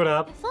screw it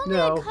up? If only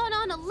I caught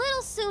on a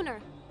little sooner.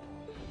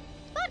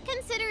 But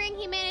considering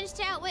he managed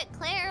to outwit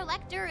Claire,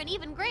 Lecter, and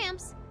even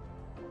Gramps,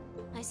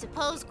 I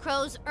suppose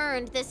Crow's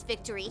earned this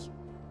victory.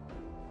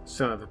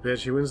 Son of a bitch,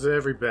 he wins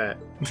every bet.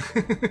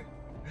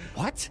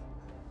 What?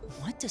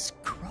 What does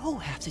Crow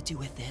have to do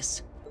with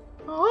this?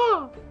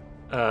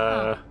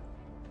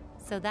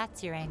 So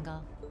that's your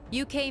angle.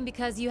 You came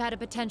because you had a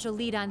potential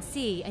lead on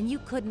C and you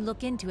couldn't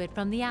look into it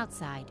from the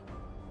outside.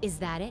 Is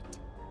that it?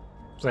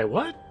 Say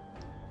what?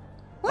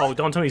 Oh,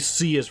 don't tell me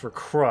C is for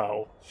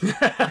Crow.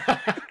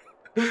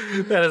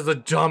 That is the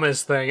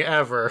dumbest thing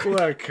ever.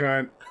 What a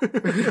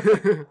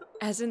cunt.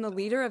 As in the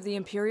leader of the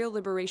Imperial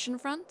Liberation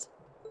Front?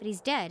 But he's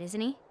dead,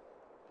 isn't he?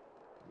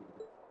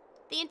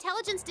 The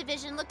Intelligence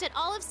Division looked at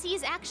all of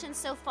C's actions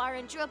so far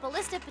and drew up a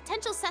list of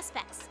potential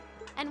suspects.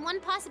 And one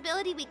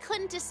possibility we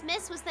couldn't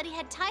dismiss was that he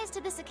had ties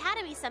to this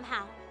academy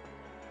somehow.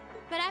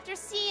 But after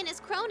C and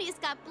his cronies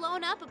got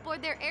blown up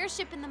aboard their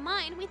airship in the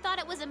mine, we thought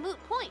it was a moot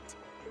point.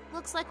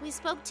 Looks like we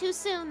spoke too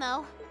soon,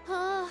 though.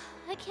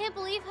 I can't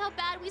believe how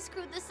bad we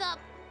screwed this up.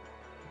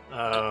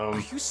 Are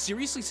you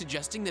seriously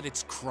suggesting that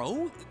it's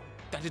Crow?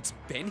 That it's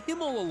been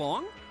him all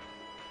along?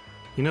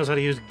 He knows how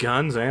to use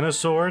guns and a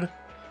sword?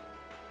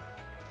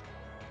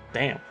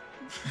 Damn.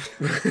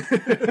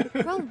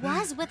 Crow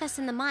was with us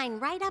in the mine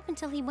right up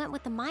until he went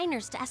with the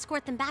miners to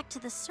escort them back to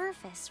the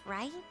surface,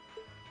 right?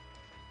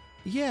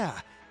 Yeah,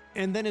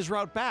 and then his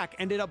route back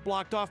ended up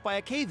blocked off by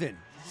a cave-in,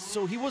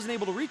 so he wasn't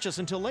able to reach us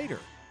until later.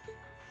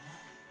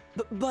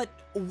 But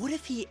what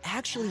if he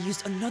actually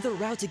used another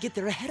route to get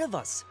there ahead of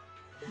us?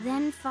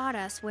 Then fought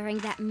us wearing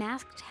that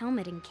masked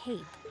helmet and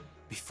cape.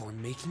 Before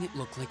making it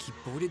look like he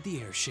boarded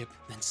the airship,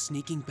 then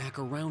sneaking back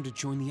around to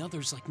join the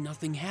others like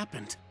nothing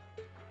happened.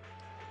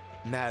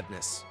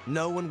 Madness.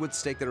 No one would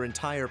stake their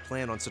entire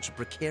plan on such a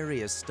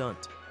precarious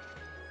stunt.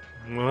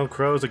 Well,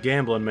 Crow's a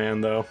gambling man,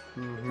 though.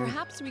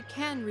 Perhaps we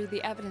can read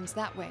the evidence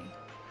that way,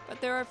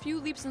 but there are a few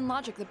leaps in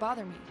logic that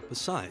bother me.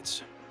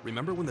 Besides,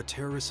 remember when the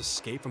terrorists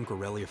escaped from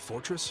Gorelia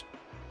Fortress?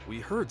 We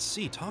heard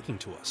C talking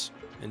to us,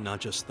 and not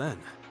just then.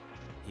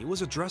 He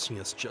was addressing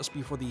us just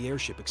before the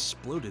airship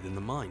exploded in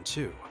the mine,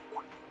 too.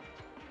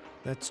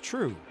 That's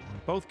true,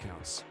 on both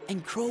counts.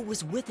 And Crow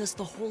was with us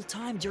the whole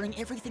time during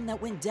everything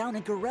that went down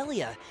in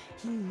Gorelia.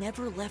 He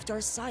never left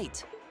our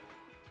sight.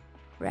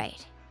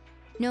 Right.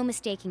 No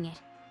mistaking it.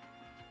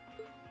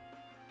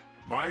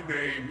 My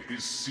name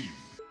is C,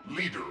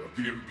 leader of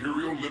the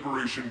Imperial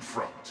Liberation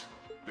Front.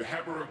 The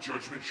hammer of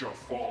judgment shall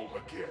fall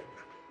again.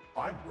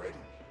 I'm ready.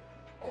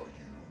 Are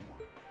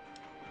you?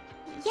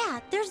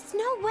 Yeah, there's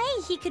no way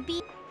he could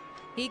be...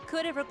 He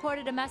could have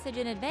recorded a message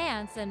in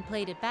advance and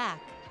played it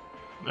back.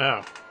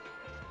 Oh.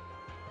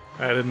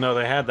 I didn't know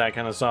they had that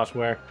kind of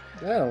software.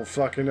 I don't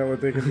fucking know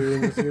what they can do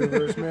in this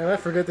universe, man. I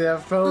forget they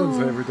have phones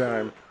every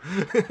time.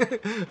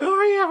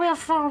 Oh yeah, we have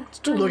phones.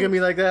 Don't look at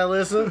me like that,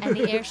 Alyssa. And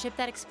the airship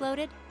that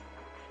exploded?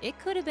 It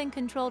could have been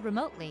controlled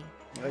remotely.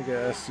 I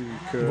guess you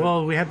could.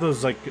 Well, we had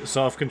those, like,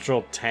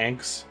 self-controlled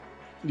tanks.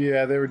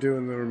 Yeah, they were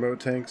doing the remote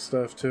tank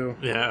stuff too.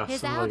 Yeah.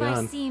 His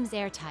alibi seems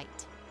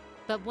airtight.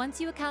 But once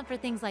you account for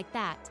things like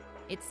that,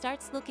 it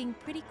starts looking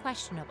pretty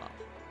questionable.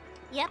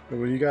 Yep. But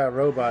when you got a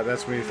robot,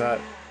 that's when you thought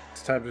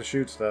it's time to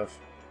shoot stuff.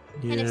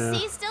 Yeah. And if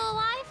C's still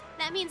alive,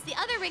 that means the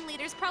other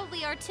ringleaders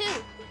probably are too.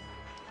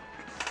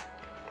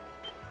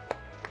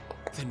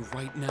 Then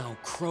right now,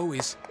 Crow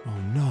is... Oh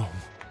no.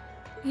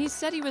 He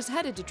said he was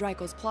headed to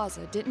Dreikel's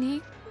Plaza, didn't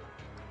he?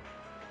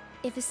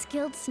 If a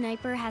skilled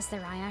sniper has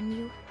their eye on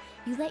you,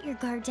 you let your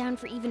guard down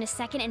for even a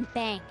second and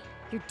bang,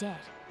 you're dead.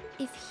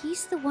 If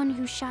he's the one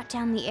who shot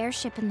down the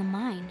airship in the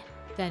mine,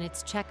 then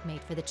it's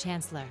checkmate for the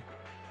Chancellor.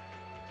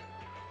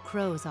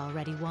 Crow's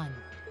already won.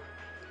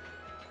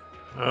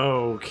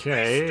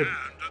 Okay. We stand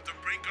at the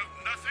brink of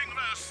nothing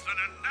less than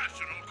a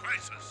national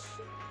crisis.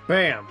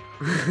 Bam.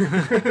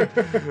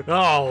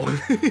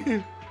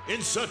 Oh.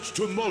 In such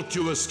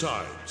tumultuous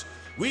times,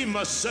 we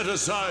must set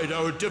aside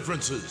our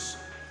differences.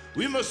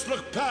 We must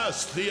look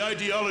past the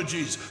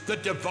ideologies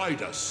that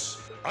divide us.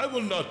 I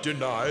will not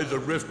deny the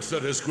rift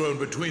that has grown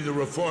between the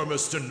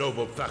reformist and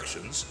noble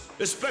factions,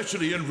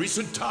 especially in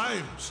recent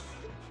times.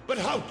 But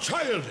how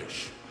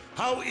childish,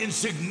 how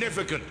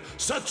insignificant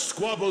such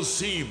squabbles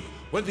seem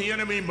when the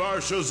enemy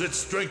marshals its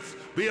strength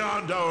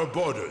beyond our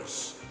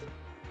borders.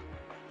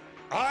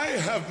 I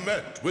have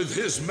met with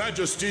His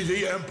Majesty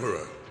the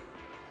Emperor,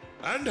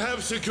 and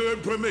have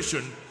secured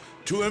permission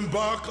to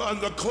embark on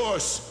the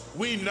course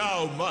we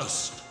now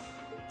must.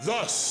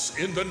 Thus,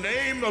 in the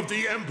name of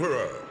the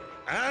Emperor,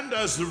 and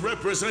as the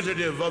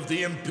representative of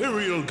the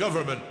Imperial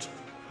Government,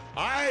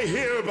 I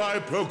hereby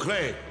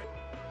proclaim...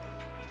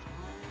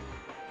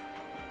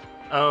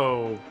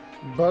 Oh.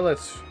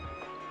 Bullets.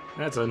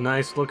 That's a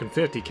nice looking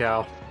 50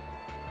 cal.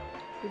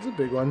 It's a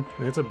big one.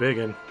 It's a big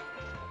one.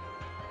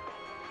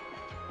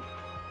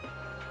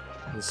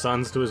 The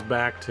sun's to his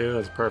back too.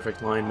 That's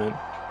perfect alignment.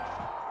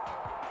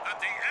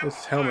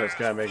 This helmet's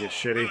gotta make it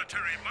shitty.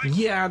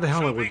 Yeah, the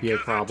helmet would be a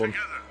problem.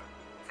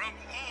 From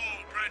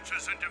all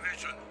branches and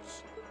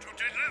divisions, to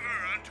deliver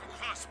unto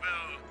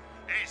Crossbell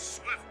a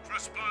swift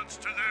response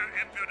to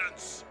their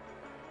impudence,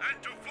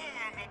 and to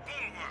form a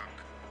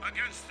bulwark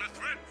against the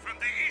threat from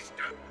the east.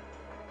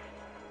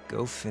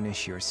 Go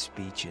finish your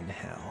speech in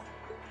hell.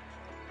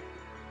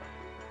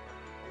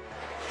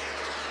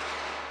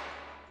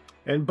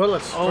 And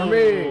bullets for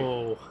me.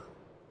 Oh,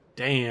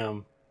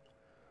 damn.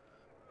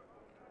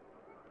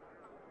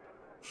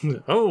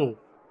 Oh,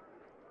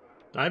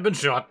 I've been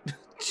shot.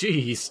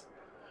 Jeez.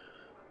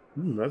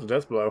 That's a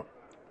death blow.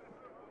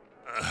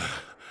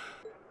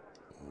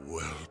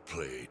 Well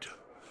played,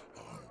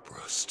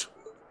 Armbrust.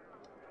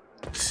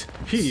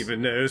 He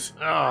even knows.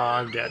 Oh,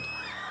 I'm dead.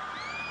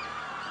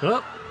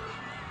 Oh.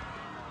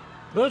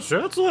 The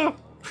Chancellor!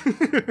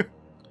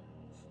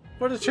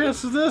 What a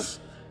chance is this?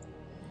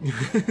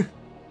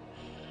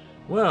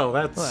 Well,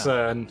 that's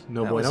no that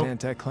bueno. was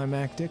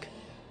anticlimactic.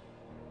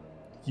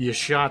 You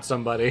shot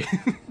somebody.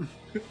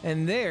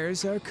 And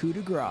there's our coup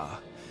de grace.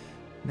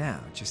 Now,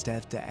 just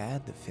have to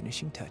add the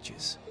finishing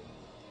touches.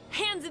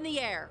 Hands in the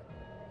air!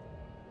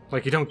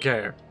 Like you don't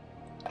care.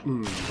 But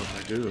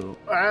I do.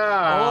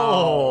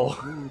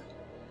 Oh!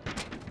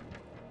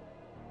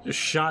 Just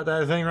shot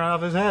that thing right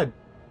off his head.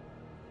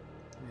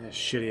 Yeah,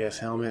 shitty ass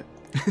helmet.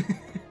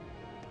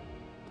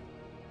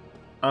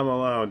 I'm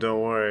alone,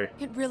 don't worry.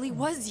 It really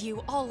was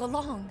you all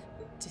along.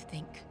 To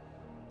think,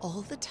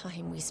 all the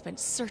time we spent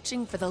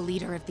searching for the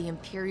leader of the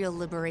Imperial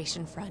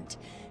Liberation Front,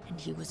 and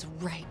he was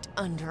right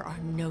under our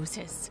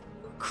noses.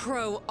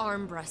 Crow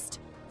Armbrust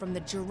from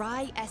the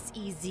Jirai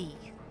SEZ.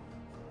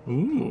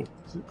 Ooh.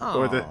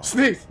 Or the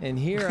sneeze. And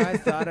here I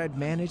thought I'd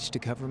managed to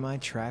cover my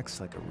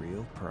tracks like a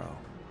real pro.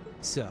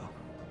 So,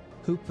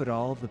 who put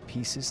all the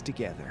pieces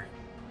together?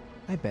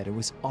 I bet it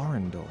was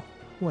Arundel,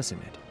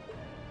 wasn't it?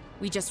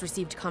 We just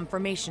received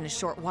confirmation a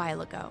short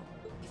while ago.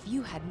 If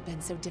you hadn't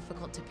been so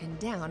difficult to pin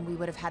down, we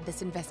would have had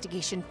this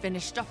investigation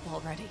finished up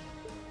already.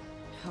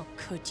 How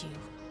could you?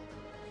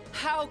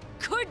 How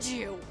could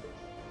you?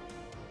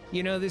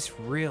 You know, this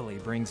really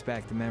brings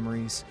back the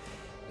memories.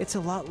 It's a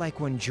lot like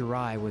when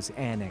Jirai was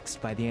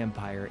annexed by the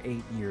Empire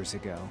 8 years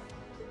ago.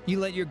 You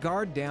let your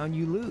guard down,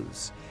 you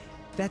lose.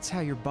 That's how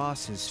your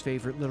boss's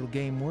favorite little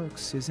game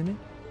works, isn't it?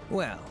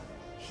 Well,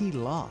 he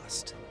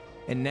lost.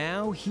 And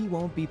now he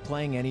won't be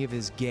playing any of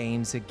his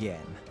games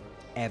again.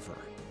 Ever.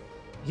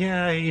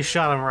 Yeah, you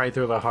shot him right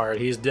through the heart.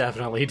 He's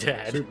definitely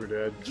dead. Super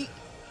dead.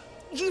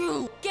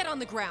 You! Get on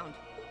the ground!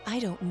 I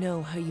don't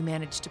know how you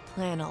managed to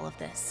plan all of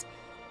this,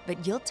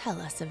 but you'll tell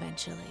us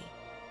eventually.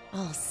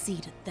 I'll see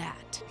to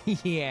that.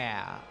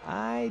 Yeah,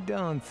 I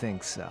don't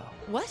think so.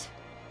 What?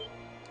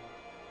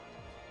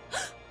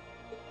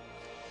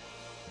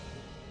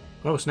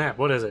 Oh snap,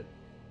 what is it?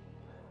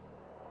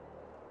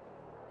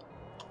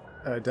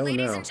 I don't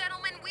Ladies know. and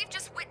gentlemen, we've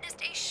just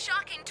witnessed a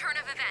shocking turn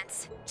of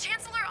events.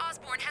 Chancellor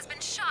Osborne has been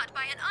shot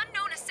by an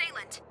unknown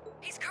assailant.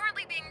 He's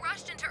currently being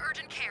rushed into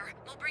urgent care.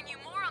 We'll bring you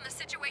more on the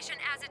situation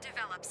as it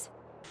develops.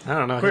 I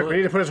don't know. Quick, we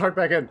need to put his heart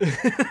back in.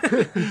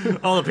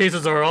 All the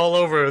pieces are all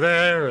over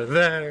there.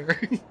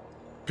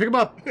 Pick him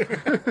up.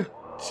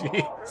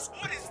 Jeez.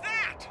 What is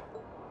that?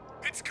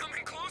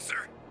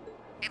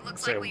 It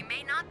looks like we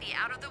may not be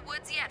out of the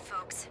woods yet,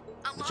 folks.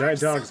 The giant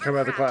dog's coming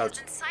out of the clouds.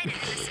 Has been sighted in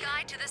the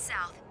sky to the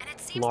south, and it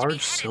seems Large to be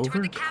headed silver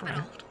toward the capital.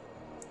 craft?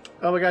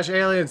 Oh my gosh,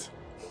 aliens!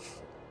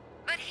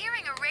 But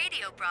hearing a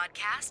radio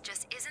broadcast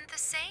just isn't the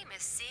same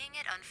as seeing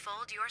it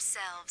unfold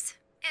yourselves,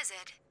 is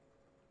it?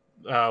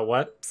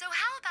 What? So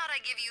how about I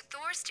give you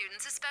Thor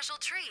students a special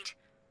treat?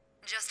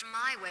 Just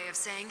my way of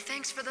saying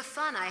thanks for the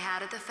fun I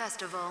had at the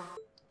festival.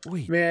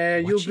 Wait,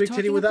 man, you what's a big she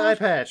titty talking with an about? eye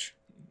patch.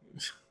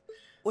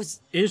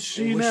 Is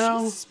she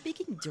now? She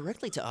speaking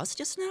directly to us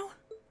just now?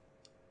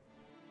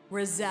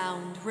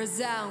 Resound,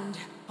 resound,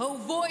 O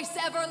voice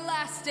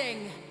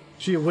everlasting!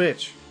 She a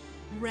witch.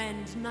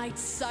 Rend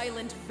night's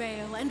silent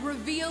veil and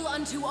reveal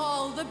unto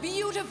all the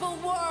beautiful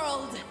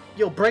world!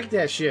 Yo, break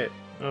that shit.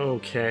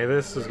 Okay,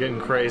 this is getting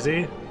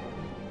crazy.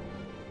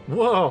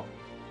 Whoa!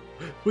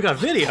 We got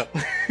video!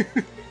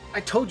 I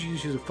told you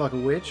she was a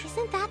fucking witch.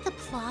 Isn't that the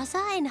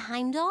plaza in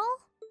Heimdall?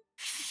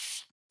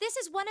 This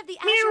is one of the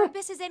Azure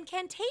Abyss's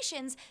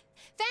incantations.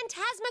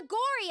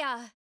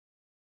 Phantasmagoria!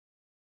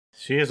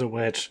 She is a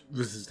witch.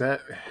 This is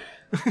that.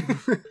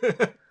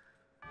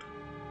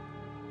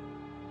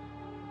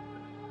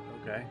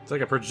 Okay. It's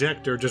like a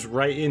projector just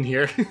right in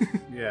here.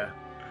 Yeah.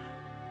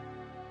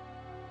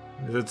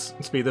 Let's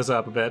speed this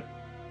up a bit.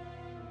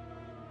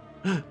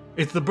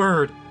 It's the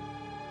bird.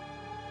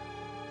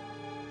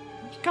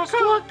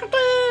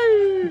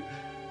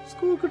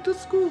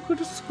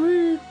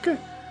 Squeak.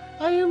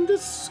 I am the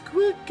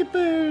squeaky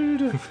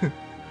bird.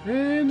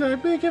 And I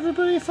make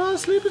everybody fall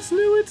asleep at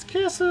Snow-White's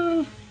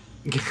castle.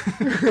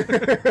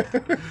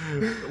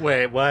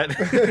 Wait, what?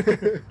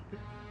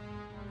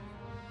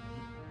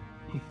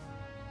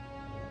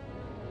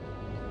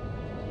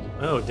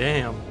 Oh,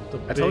 damn.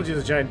 I told you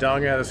the giant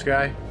dong out of the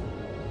sky.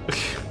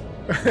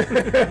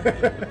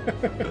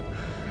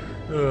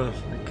 Oh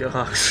my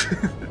gosh.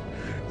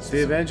 It's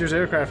the Avengers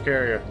aircraft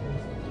carrier.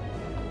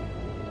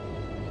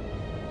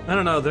 I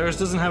don't know, theirs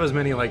doesn't have as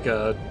many, like,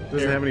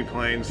 doesn't have any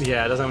planes.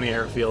 Yeah, it doesn't have any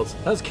airfields.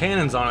 It has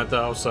cannons on it,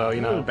 though, so, you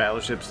know.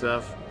 Battleship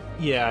stuff.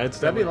 Yeah, it's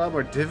That'd be a lot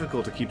more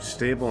difficult to keep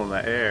stable in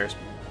the air,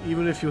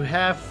 even if you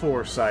have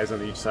 4 sides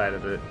on each side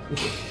of it.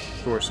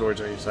 4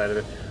 swords on each side of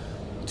it.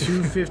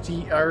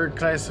 250 Arg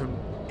class of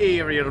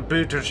aerial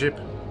battleship.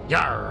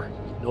 Yarr!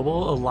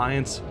 Noble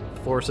Alliance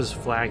Forces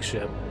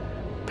flagship.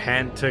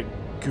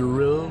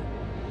 Pantagruel?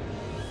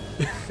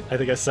 I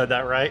think I said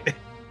that right.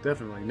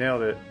 Definitely,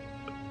 nailed it.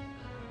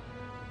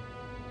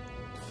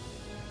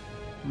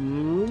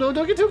 No,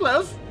 don't get too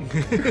close.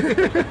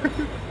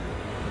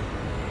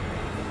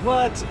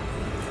 What?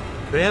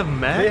 They have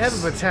mechs? They have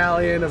a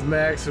battalion of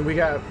mechs, and we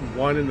got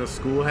one in the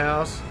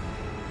schoolhouse.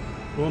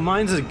 Well,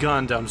 mine's a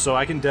Gundam, so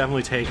I can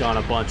definitely take on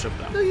a bunch of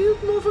them. No, you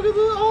motherfuckers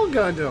are all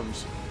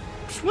Gundams.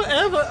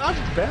 Whatever,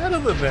 I'm better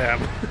than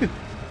them.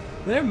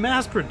 They're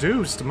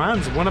mass-produced.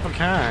 Mine's one of a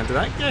kind.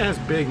 That guy has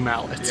big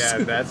mallets. Yeah,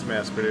 that's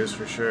mass-produced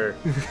for sure.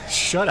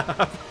 Shut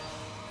up.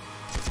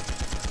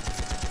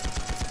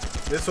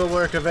 This will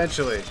work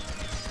eventually.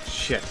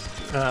 Shit.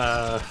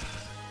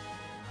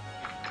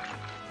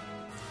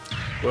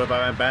 What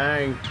about I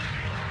bang?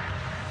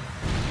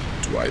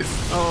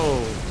 Twice.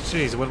 Oh,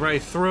 jeez, went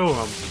right through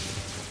them.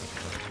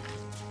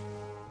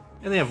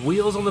 And they have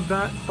wheels on the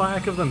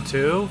back of them,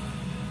 too?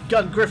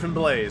 Gun Griffin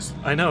Blaze.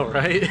 I know,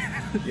 right?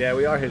 Yeah,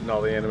 we are hitting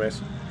all the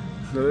animes.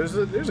 No,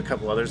 there's a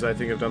couple others that I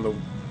think have done the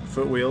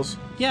foot wheels.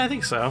 Yeah, I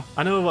think so.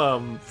 I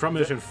know Front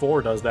Mission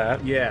 4 does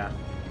that. Yeah.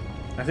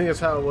 I think that's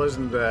how it was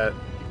in that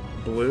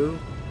blue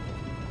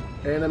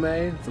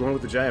anime, the one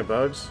with the giant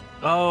bugs.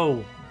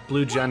 Oh,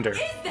 Blue Gender.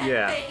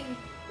 Yeah.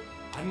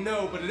 I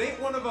know, but it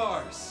ain't one of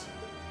ours.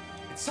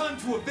 It's time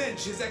to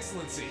avenge His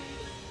Excellency.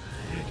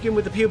 Get him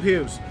with the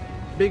pew-pews.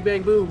 Big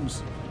bang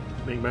booms.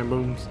 Big bang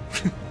booms.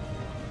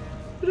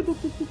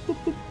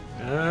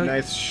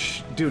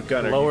 Nice, dude,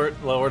 gunner. Lower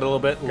it a little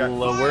bit.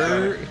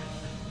 Lower.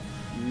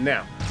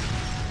 Now.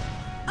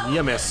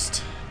 You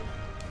missed.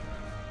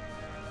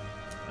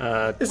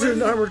 Is it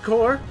an armored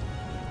core?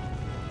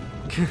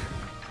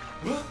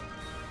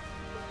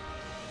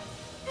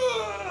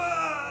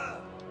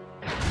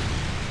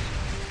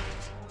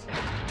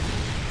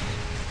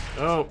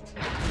 Oh.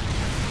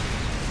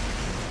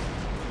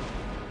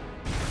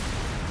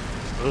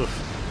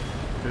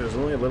 Oof. It was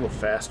only a little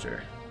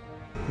faster.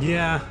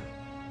 Yeah.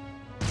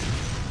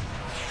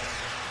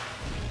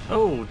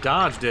 Oh,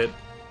 dodged it.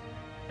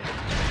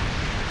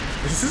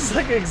 This is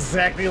like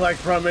exactly like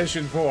Front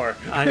Mission 4.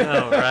 I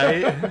know,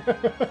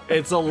 right?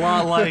 It's a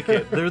lot like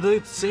it. They're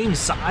the same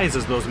size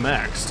as those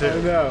mechs, too.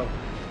 I know.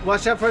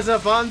 Watch out for the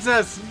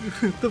Fonzas!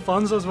 The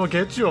Fonzas will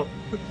get you.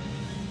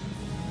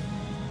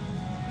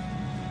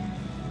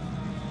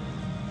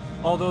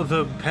 Although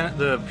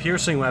the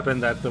piercing weapon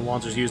that the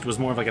Wanzers used was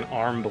more of like an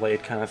arm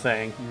blade kind of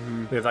thing.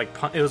 Mm-hmm.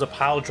 It was a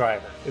pile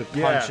driver. It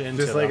would punch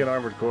into just them. like an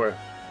armored core.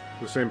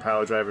 The same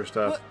pile driver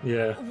stuff.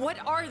 Yeah. What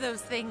are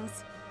those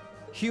things?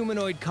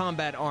 Humanoid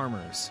combat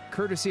armors,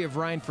 courtesy of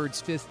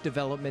Reinford's 5th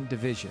Development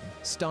Division,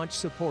 staunch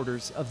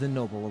supporters of the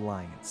Noble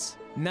Alliance.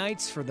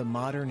 Knights for the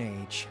modern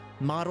age,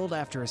 modeled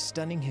after a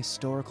stunning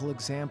historical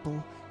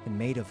example, and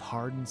made of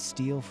hardened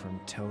steel from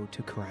toe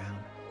to crown.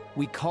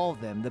 We call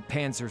them the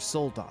Panzer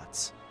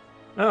Soldats.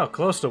 Oh,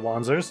 close to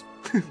Wanzers.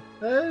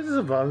 This is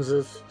a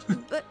Wanzers.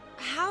 But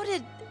how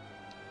did...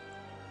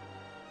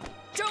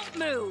 Don't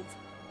move!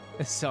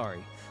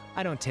 Sorry,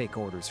 I don't take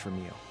orders from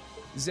you.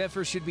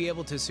 Zephyr should be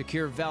able to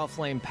secure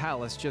Valflame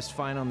Palace just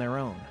fine on their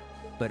own.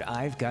 But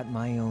I've got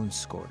my own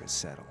score to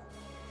settle.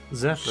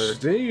 Zephyr.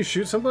 Didn't you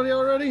shoot somebody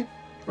already?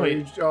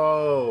 Wait.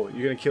 Oh,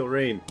 you're gonna kill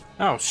Rain.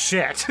 Oh,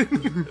 shit.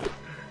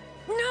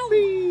 No!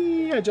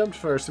 Whee! I jumped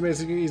first. It makes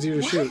it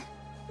easier to shoot.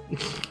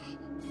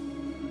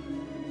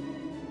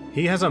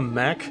 He has a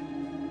mech?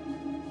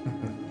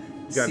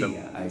 Gundam. See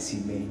ya, Icy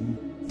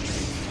Maiden.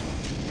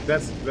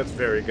 That's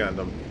very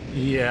Gundam.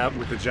 Yeah.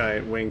 With the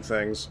giant wing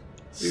things.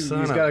 He's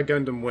Son got a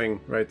Gundam wing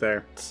right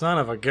there. Son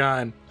of a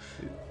gun.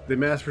 They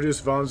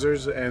mass-produce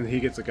Wanzers, and he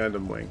gets a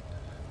Gundam wing.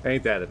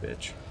 Ain't that a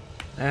bitch?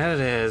 That it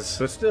is.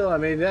 But still, I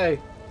mean, hey,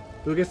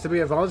 who gets to be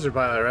a Wanzer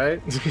pilot,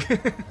 right?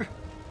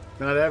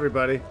 Not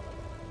everybody.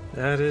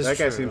 That is That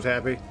guy true. seems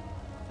happy.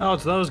 Oh,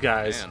 it's those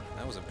guys. Man,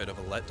 that was a bit of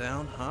a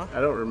letdown, huh? I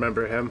don't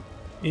remember him.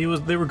 They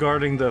were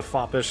guarding the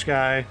foppish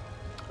guy.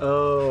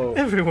 Oh.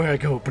 Everywhere I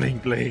go, bling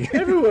bling.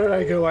 Everywhere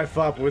I go, I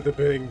fop with the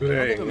bling I'll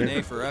give him an bling.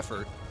 A for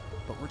effort,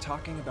 but we're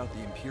talking about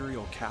the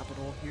Imperial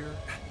capital here.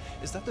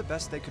 Is that the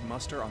best they could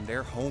muster on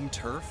their home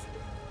turf?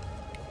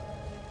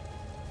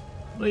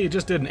 Well, you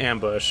just did an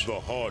ambush. The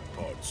hard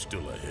part's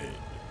still ahead.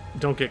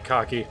 Don't get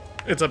cocky.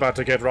 It's about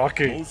to get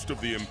rocky. Most of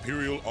the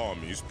Imperial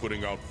army's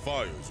putting out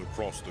fires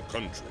across the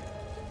country,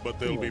 but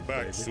they'll be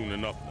back soon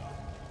enough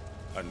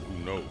now. And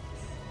who knows?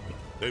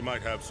 They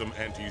might have some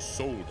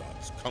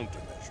anti-Soldats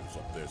countermeasures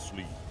up their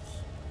sleeves.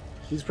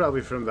 He's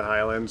probably from the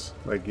Highlands,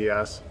 like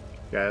Gias.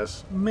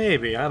 Yes.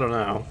 Maybe, I don't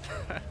know.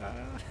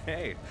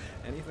 Hey,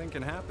 anything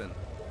can happen.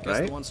 Guess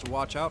Right? the ones to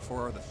watch out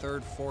for are the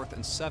 3rd, 4th,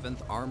 and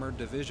 7th Armored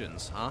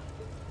Divisions, huh?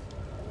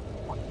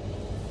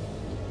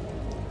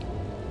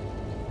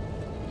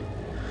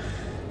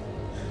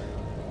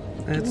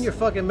 Give me your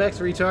fucking mechs,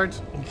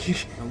 retards.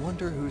 I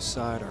wonder whose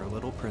side our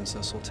little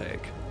princess will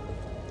take.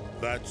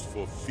 That's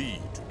for Fee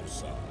to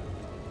decide.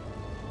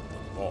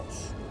 The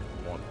boss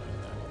wanted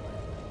it that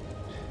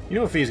way. You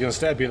know if he's gonna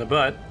stab you in the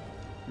butt.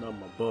 Not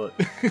my butt.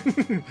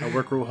 I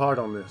work real hard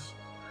on this.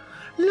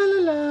 La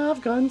la la,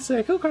 I've gone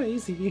psycho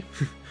crazy.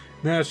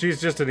 No,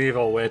 she's just an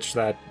evil witch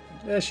that...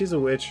 Yeah, she's a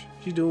witch.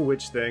 She's doing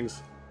witch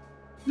things.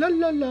 La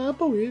la la,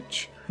 a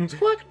witch.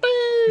 Squawk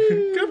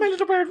bang! Go, my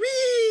little bird.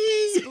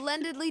 Whee!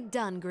 Splendidly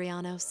done,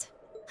 Grianos.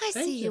 I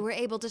Thank see you. you were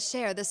able to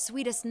share the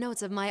sweetest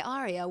notes of my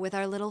aria with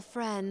our little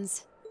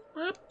friends.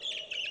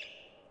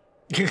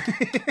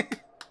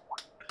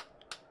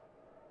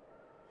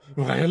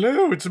 Why,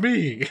 hello, it's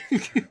me.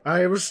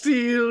 I will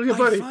steal your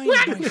buddy. I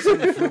find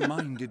myself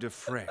reminded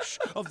afresh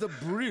of the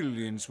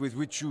brilliance with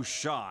which you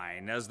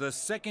shine as the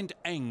second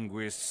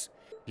Anguis,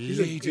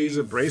 He's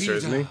a bracer,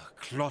 isn't he?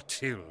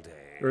 Clotilde.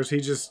 Or is he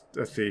just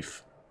a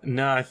thief?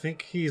 No, I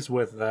think he's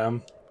with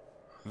them.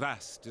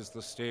 Vast is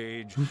the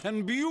stage,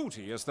 and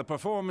beauty is the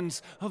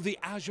performance of the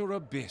Azure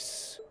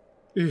Abyss.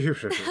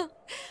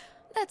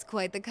 That's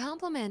quite the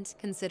compliment,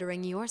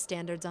 considering your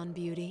standards on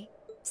beauty.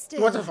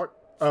 Still, What the fuck?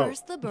 Oh.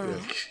 first the Burl,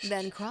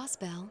 then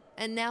Crossbell,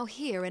 and now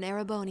here in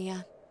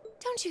Erebonia.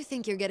 Don't you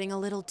think you're getting a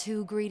little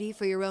too greedy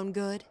for your own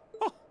good?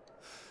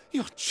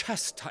 Your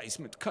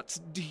chastisement cuts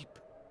deep.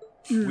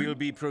 We'll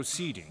be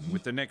proceeding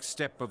with the next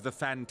step of the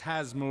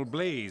Phantasmal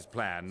Blaze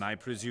plan, I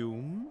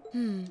presume?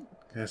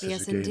 That's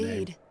Yes, such a gay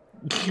indeed.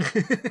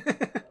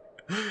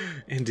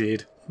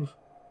 Indeed.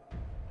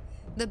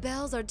 The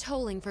bells are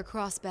tolling for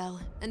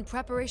Crossbell, and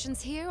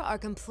preparations here are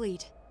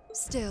complete.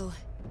 Still,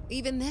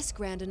 even this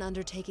grand an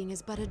undertaking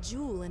is but a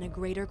jewel in a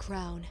greater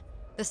crown.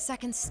 The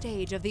second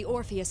stage of the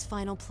Orpheus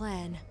final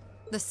plan.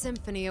 The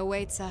symphony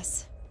awaits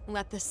us.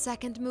 Let the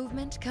second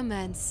movement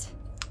commence.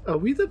 Are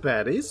we the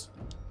baddies?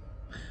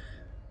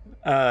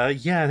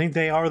 Yeah, I think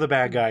they are the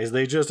bad guys.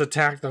 They just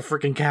attacked the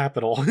freaking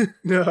capital.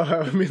 No,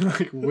 I mean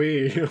like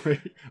we.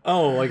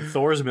 Oh, like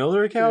Thor's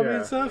military academy Yeah.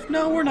 and stuff?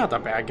 No, we're not the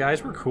bad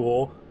guys. We're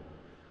cool.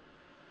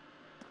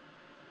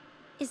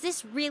 Is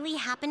this really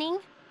happening?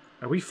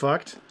 Are we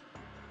fucked?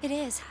 It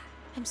is.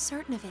 I'm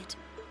certain of it.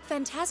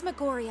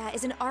 Phantasmagoria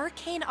is an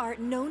arcane art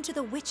known to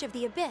the Witch of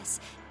the Abyss,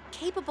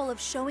 capable of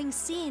showing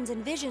scenes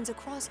and visions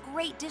across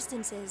great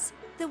distances.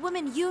 The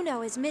woman you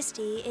know as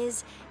Misty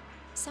is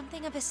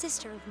something of a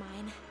sister of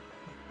mine.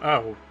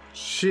 Oh.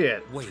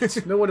 Shit.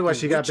 Wait. No wonder why the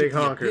she got Witch big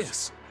of the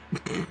honkers.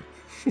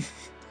 Abyss.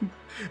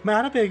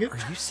 Not a big. Are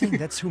you saying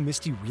that's who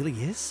Misty really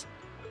is?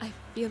 I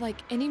feel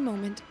like any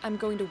moment I'm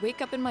going to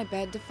wake up in my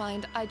bed to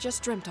find I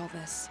just dreamt all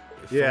this.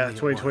 If Yeah, only it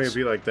 2020 was. would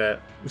be like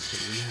that.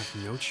 But we have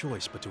no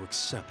choice but to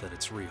accept that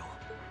it's real.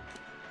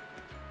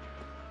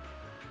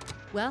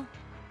 Well,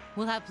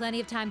 we'll have plenty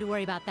of time to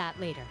worry about that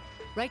later.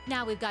 Right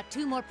now, we've got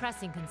two more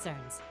pressing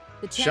concerns.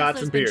 The Shots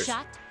Chancellor's and been beers.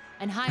 shot,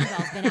 and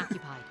Heimdall's been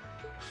occupied.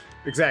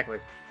 Exactly.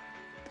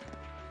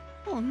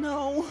 Oh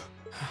no.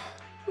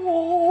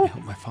 I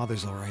hope my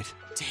father's alright.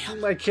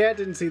 My cat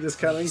didn't see this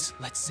coming. Please,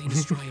 let Saint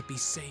Astraea be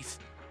safe.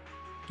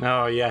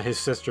 Oh yeah, his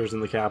sister's in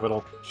the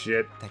capital.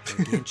 Shit. That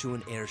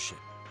gargantuan airship.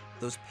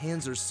 Those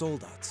Panzer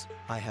Soldats.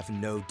 I have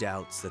no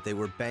doubts that they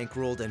were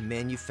bankrolled and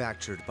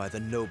manufactured by the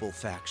noble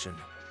faction.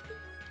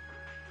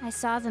 I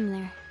saw them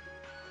there.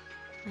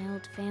 My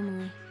old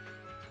family.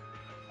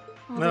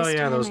 All Oh this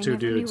yeah, time those I two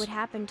never knew dudes. what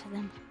happened to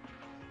them.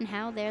 And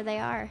how there they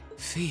are.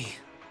 Fee.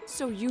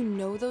 So you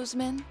know those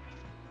men?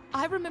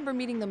 I remember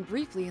meeting them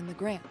briefly in the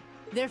Grand.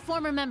 They're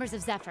former members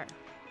of Zephyr.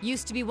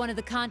 Used to be one of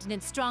the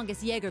continent's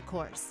strongest Jaeger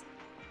Corps.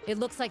 It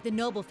looks like the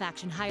noble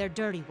faction hired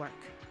dirty work,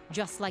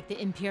 just like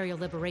the Imperial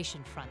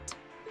Liberation Front.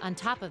 On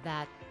top of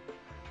that...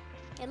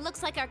 It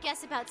looks like our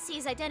guess about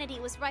C's identity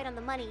was right on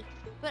the money.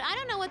 But I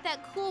don't know what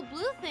that cool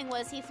blue thing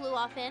was he flew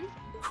off in.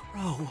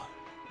 Crow,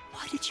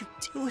 why did you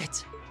do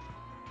it?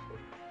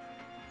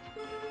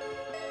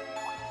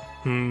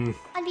 On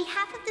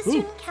behalf of the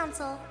Student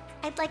Council,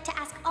 I'd like to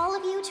ask all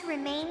of you to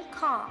remain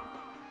calm.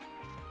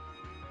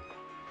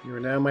 You are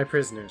now my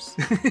prisoners.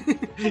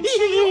 I'm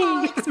sure you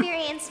all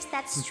experienced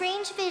that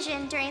strange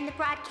vision during the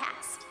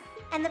broadcast,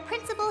 and the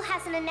principal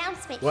has an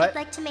announcement What? he'd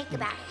like to make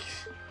about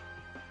it.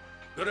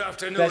 Good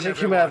afternoon, That should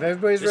come everyone. out of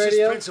everybody's this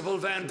radio? is Principal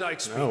Van Dyke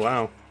speaking. Oh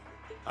wow.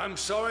 I'm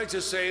sorry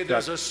to say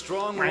there's a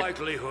strong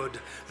likelihood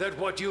that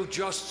what you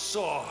just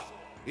saw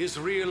is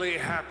really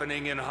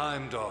happening in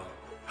Heimdall.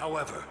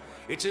 However,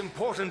 it's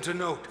important to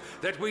note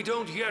that we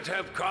don't yet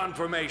have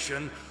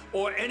confirmation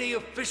or any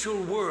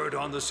official word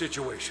on the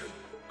situation.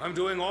 I'm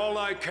doing all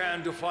I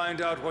can to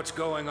find out what's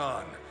going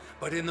on,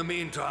 but in the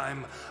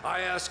meantime,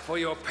 I ask for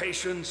your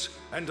patience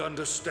and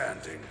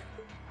understanding.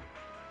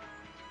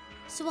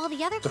 So while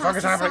the other The fuck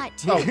is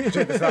classes saw happening? it too.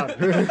 Oh, check this out.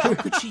 How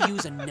could she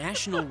use a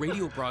national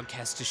radio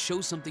broadcast to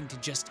show something to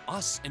just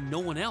us and no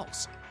one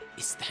else?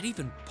 Is that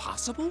even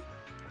possible?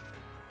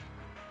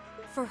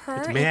 For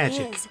her, It's it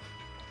magic. is.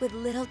 With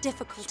little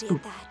difficulty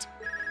at that.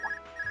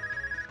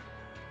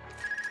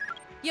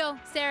 Yo,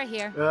 Sarah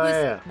here. Oh, Who's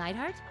yeah.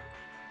 Neidhart?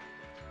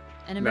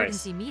 An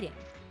emergency meeting.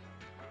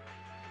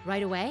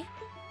 Right away?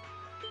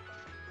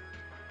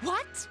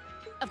 What?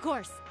 Of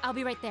course. I'll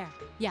be right there.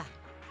 Yeah,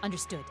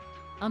 understood.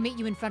 I'll meet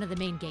you in front of the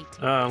main gate.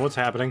 What's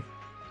happening?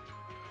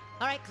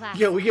 All right, class.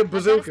 Yeah, we get I've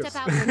gotta bazookas.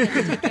 step out for a minute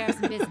to take care of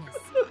some business.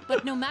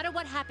 But no matter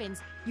what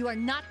happens, you are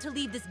not to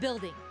leave this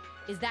building.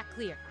 Is that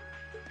clear?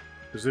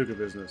 Bazooka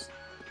business.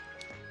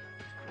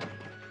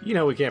 You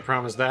know we can't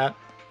promise that.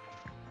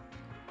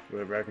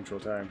 Whatever, I control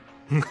time.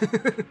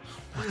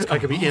 I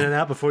could be in and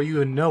out before you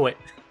even know it.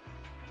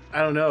 I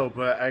don't know,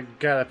 but I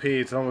gotta pee.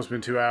 It's almost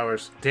been 2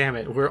 hours. Damn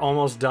it, we're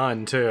almost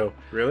done too.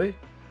 Really?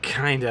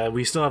 Kinda.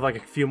 We still have like a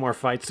few more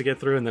fights to get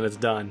through and then it's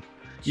done.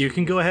 You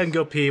can go ahead and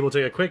go pee. We'll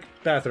take a quick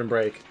bathroom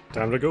break.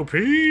 Time to go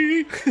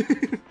pee!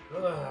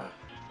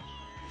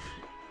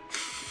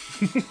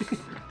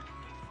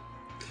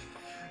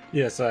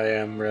 Yes, I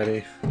am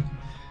ready.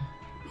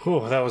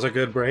 Whew, that was a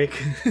good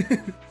break.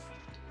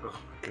 Oh,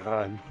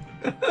 God.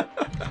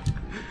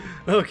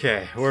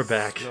 Okay, we're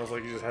back. Smells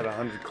like you just had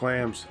 100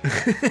 clams.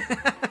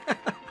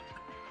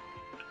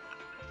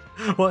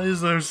 Why is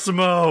there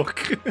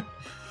smoke?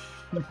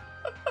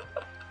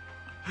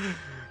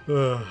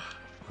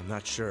 I'm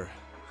not sure,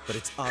 but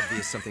it's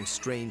obvious something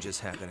strange is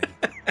happening.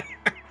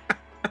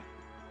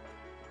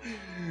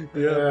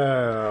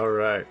 Yeah,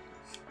 alright.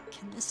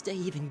 Can this day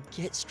even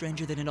get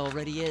stranger than it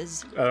already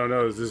is? I don't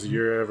know, does this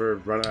year ever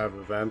run out of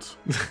events?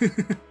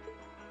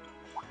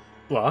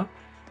 What?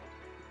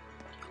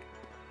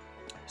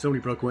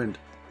 Somebody broke wind.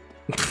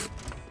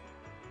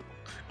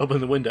 Open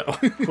the window.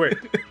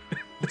 Quick.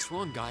 What's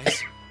wrong,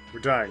 guys? We're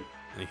dying.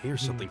 I hear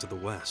something to the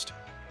west,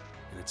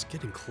 and it's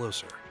getting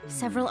closer.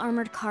 Several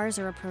armored cars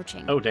are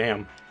approaching. Oh,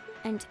 damn.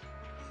 And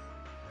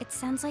it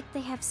sounds like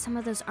they have some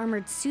of those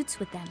armored suits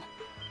with them.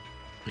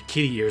 The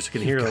kitty ears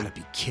can hear them.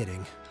 Be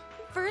kidding.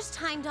 First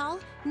Heimdall,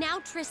 now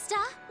Trista?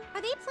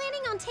 Are they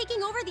planning on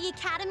taking over the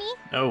academy?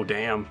 Oh,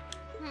 damn.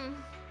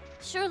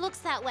 Sure looks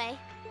that way.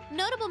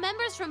 Notable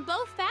members from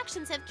both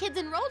factions have kids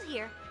enrolled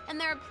here, and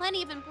there are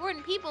plenty of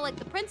important people like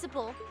the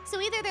principal. So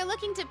either they're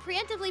looking to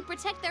preemptively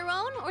protect their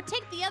own or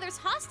take the others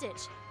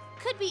hostage.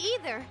 Could be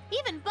either,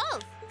 even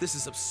both. This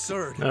is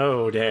absurd.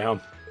 Oh, damn.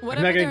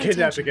 Whatever not getting their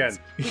kidnapped intentions,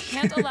 again. We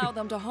can't allow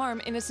them to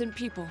harm innocent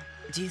people.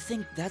 Do you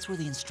think that's where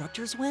the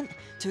instructors went?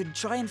 To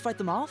try and fight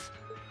them off?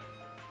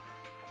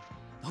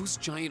 Those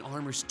giant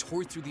armors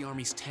tore through the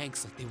army's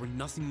tanks like they were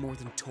nothing more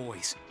than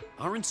toys.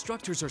 Our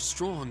instructors are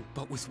strong,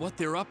 but with what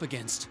they're up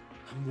against,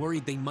 I'm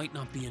worried they might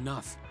not be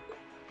enough.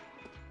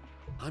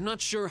 I'm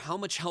not sure how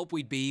much help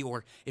we'd be,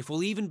 or if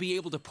we'll even be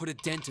able to put a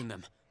dent in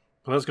them.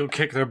 Well, let's go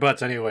kick their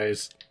butts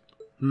anyways.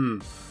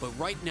 But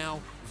right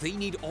now, they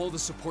need all the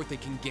support they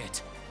can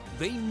get.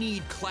 They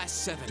need Class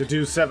 7. To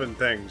do 7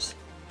 things.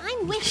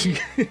 I'm with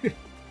you.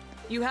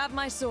 You have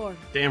my sword.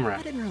 Damn right.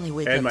 I didn't really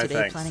wake And up my today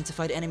thanks. planning to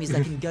fight enemies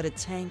that can gut a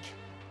tank.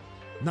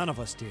 None of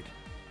us did.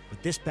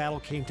 But this battle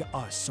came to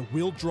us, so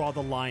we'll draw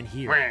the line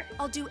here.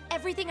 I'll do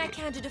everything I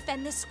can to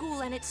defend this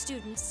school and its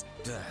students.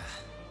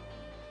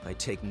 I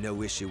take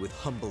no issue with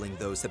humbling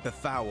those that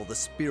befoul the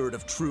spirit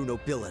of true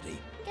nobility.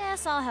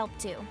 Guess I'll help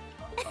too.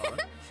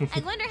 I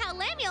wonder how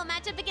Lammy will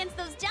match up against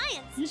those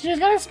giants. She's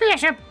got a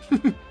spaceship.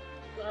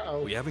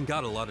 We haven't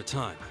got a lot of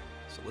time,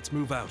 so let's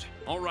move out.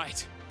 All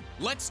right,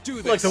 let's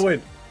do this. Like to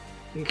win.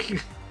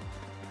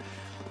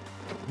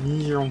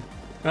 Oh,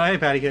 hey,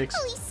 Patty Cakes.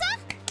 Lisa?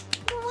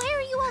 Why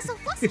are you all so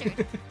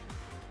flustered?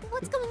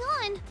 What's going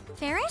on?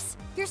 Ferris?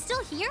 You're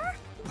still here?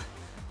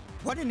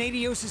 What in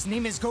Adios'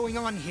 name is going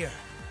on here?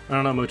 I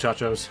don't know,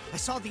 muchachos. I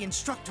saw the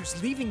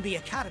instructors leaving the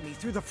academy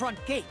through the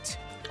front gate.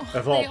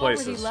 Of all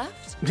places. Already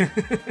left?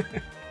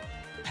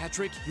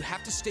 Patrick, you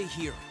have to stay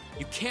here.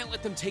 You can't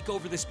let them take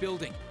over this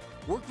building.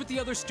 Work with the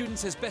other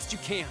students as best you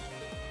can.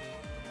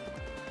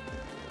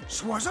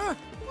 Schwarzer?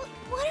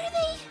 What are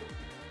they?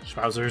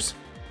 Schwauzers.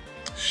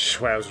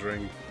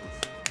 Schwauzering.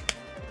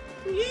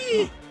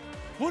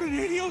 What in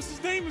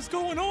Adios' name is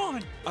going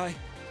on?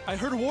 I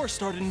heard a war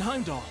started in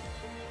Heimdall.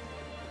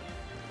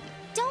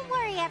 Don't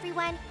worry,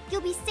 everyone.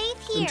 You'll be safe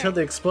here. Until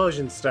the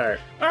explosions start.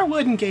 Our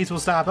wooden gates will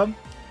stop them.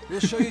 We'll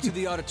show you to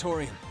the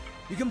auditorium.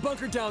 You can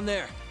bunker down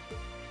there.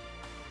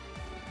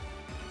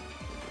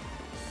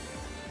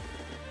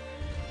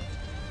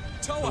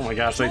 Oh my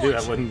gosh, they do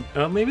have wooden.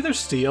 Maybe they're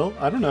steel.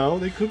 I don't know.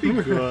 They could be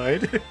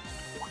good.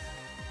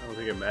 I don't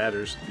think it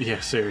matters. Yeah,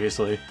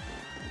 seriously.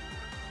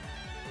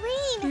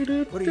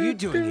 Reed! What are you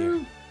doing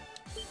here?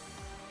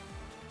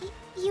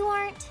 You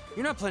aren't...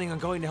 You're not planning on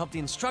going to help the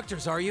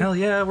instructors, are you? Hell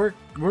yeah,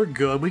 we're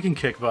good. We can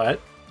kick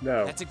butt.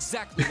 No. That's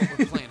exactly what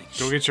we're planning.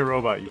 Go get your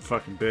robot, you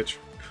fucking bitch.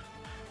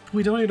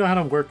 We don't even know how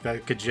to work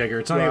that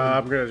kajigger. It's not even...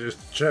 I'm gonna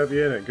just shove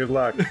you in it. Good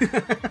luck.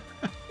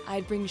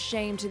 I'd bring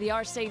shame to the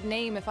Arcade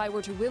name if I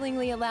were to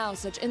willingly allow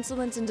such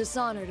insolence and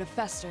dishonor to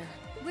fester.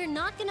 We're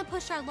not gonna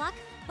push our luck,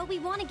 but we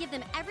want to give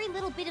them every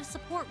little bit of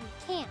support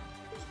we can.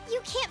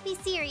 You can't be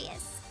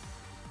serious.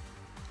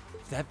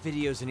 If that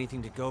video's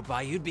anything to go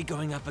by, you'd be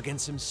going up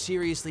against some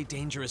seriously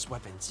dangerous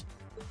weapons.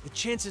 The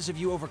chances of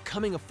you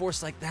overcoming a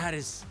force like that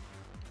is...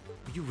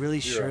 Are you really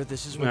sure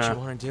this is what you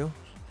want to do?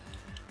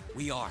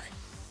 We are.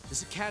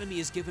 This academy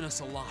has given us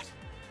a lot.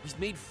 We've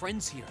made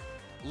friends here.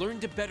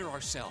 Learned to better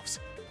ourselves.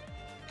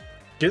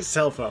 Get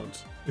cell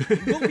phones.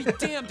 We'll be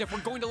damned if we're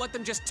going to let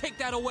them just take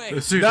that away.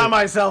 Not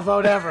my cell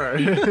phone ever.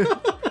 Damn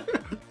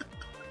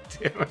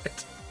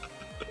it.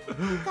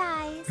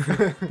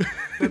 Guys.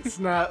 That's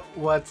not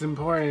what's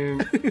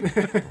important.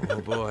 Oh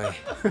boy.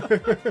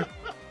 The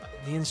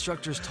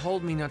instructors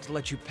told me not to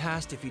let you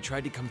past if you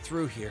tried to come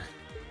through here.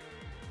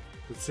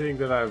 But seeing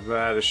that I'm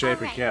out of shape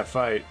and can't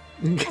fight.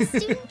 As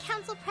student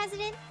council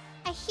president,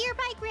 I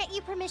hereby grant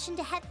you permission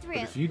to head through.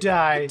 But if you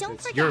die, But don't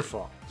it's forget, your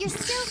fault. You're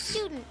still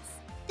students.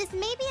 This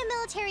may be a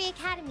military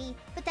academy,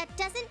 but that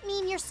doesn't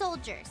mean you're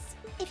soldiers.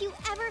 If you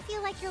ever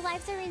feel like your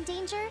lives are in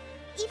danger,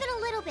 even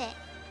a little bit,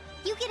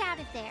 you get out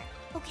of there,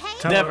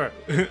 okay? Never.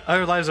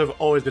 Our lives have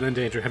always been in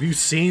danger. Have you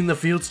seen the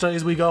field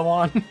studies we go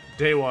on?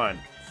 Day 1.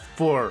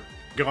 4.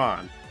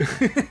 Gone.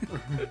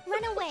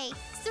 Run away.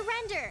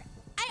 Surrender.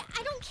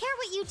 I don't care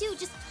what you do,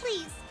 just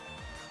please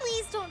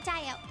don't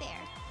die out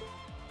there.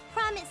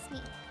 Promise me.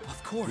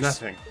 Of course.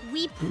 Nothing.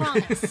 We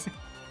promise.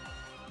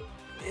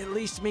 At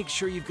least make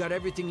sure you've got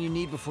everything you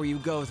need before you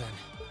go then.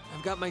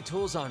 I've got my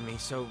tools on me,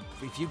 so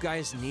if you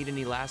guys need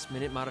any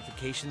last-minute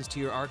modifications to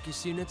your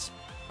Arcus units,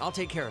 I'll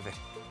take care of it.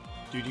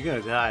 Dude, you're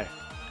gonna die.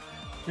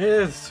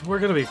 We're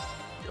gonna be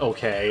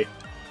okay.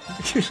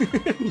 You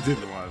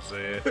didn't want to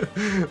say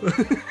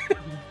it.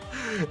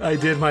 I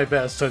did my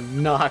best to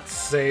not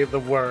say the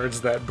words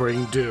that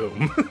bring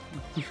doom.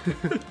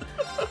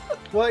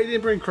 What? You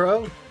didn't bring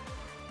Crow?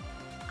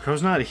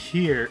 Crow's not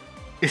here.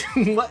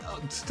 What?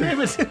 Damn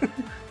it.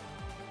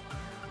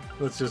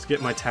 Let's just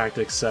get my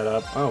tactics set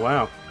up. Oh,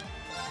 wow.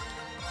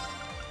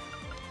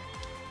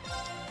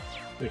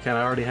 We kind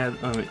of already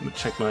had... Let me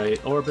check my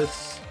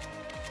orbits.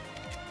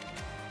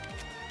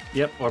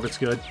 Yep, orbit's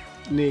good.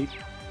 Neat.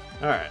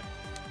 Alright.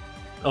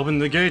 Open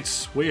the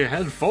gates. We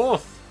head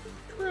forth.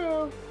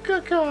 Crow.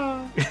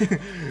 Caca.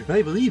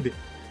 I believe it.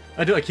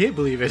 I can't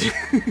believe it.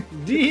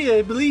 Yeah,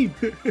 I believe.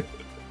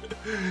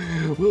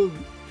 Well,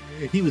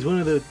 he was one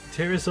of the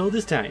terrorists all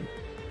this time.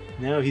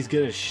 Now he's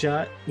gonna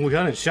shot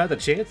the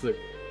Chancellor.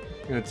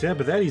 And on top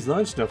of that, he's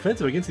launched an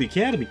offensive against the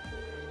Academy.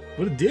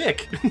 What a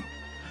dick.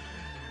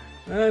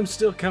 I'm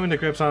still coming to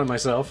grips on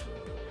myself.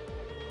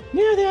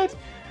 Now that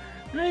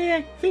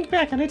I think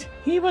back on it,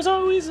 he was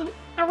always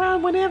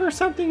around whenever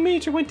something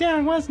major went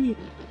down, wasn't he?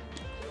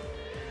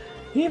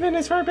 Even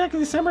as far back as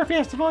the Summer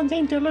Festival in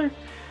St. Diller,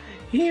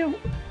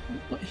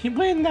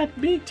 when that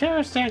big terror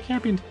attack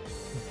happened.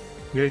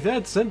 I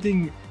thought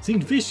something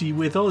seemed fishy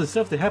with all the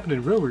stuff that happened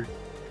in Rover.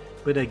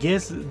 But I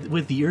guess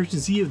with the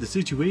urgency of the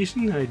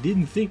situation, I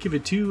didn't think of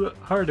it too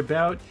hard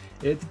about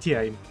at the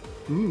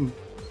time.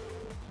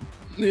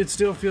 It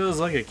still feels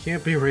like it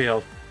can't be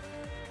real.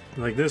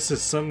 Like this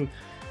is some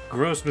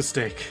gross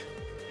mistake.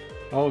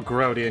 All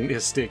grody and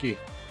is sticky.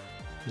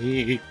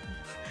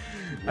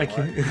 I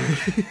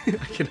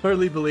can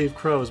hardly believe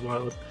Crow is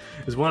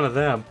one of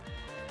them.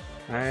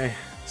 I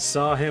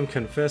saw him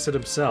confess it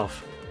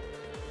himself.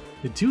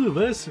 The two of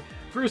us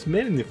first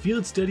met in the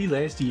field study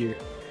last year.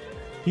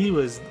 He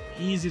was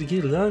easy to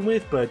get along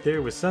with, but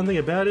there was something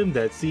about him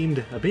that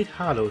seemed a bit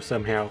hollow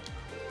somehow.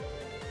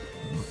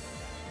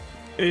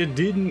 It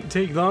didn't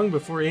take long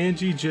before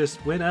Angie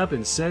just went up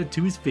and said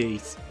to his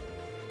face,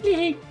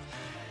 They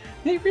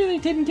really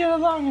didn't get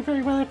along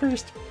very well at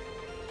first.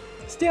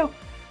 Still,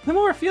 the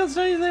more field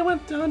studies they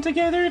went on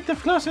together, the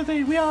closer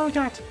we all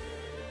got.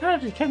 How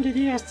did it come to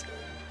this?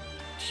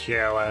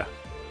 Yeah,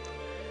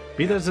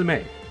 be that as it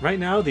may, right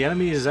now the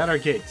enemy is at our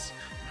gates.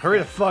 Hurry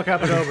the fuck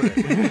up and open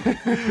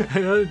it.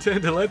 I don't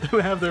intend to let them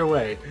have their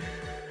way.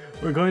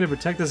 We're going to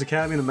protect this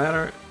academy no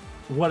matter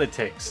what it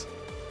takes.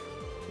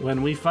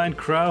 When we find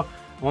Crow,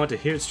 I want to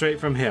hear it straight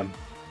from him.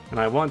 And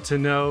I want to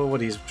know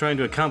what he's trying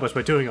to accomplish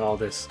by doing all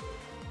this.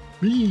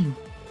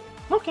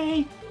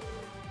 Okay.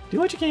 Do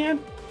what you can.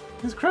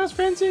 His Crow's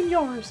friends and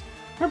yours.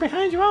 We're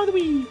behind you all the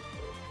way.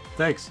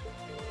 Thanks.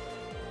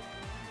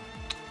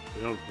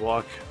 We don't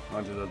walk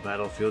onto the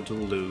battlefield to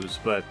lose,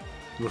 but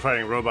we're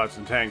fighting robots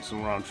and tanks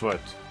and we're on foot.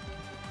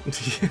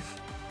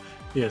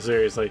 Yeah,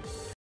 seriously.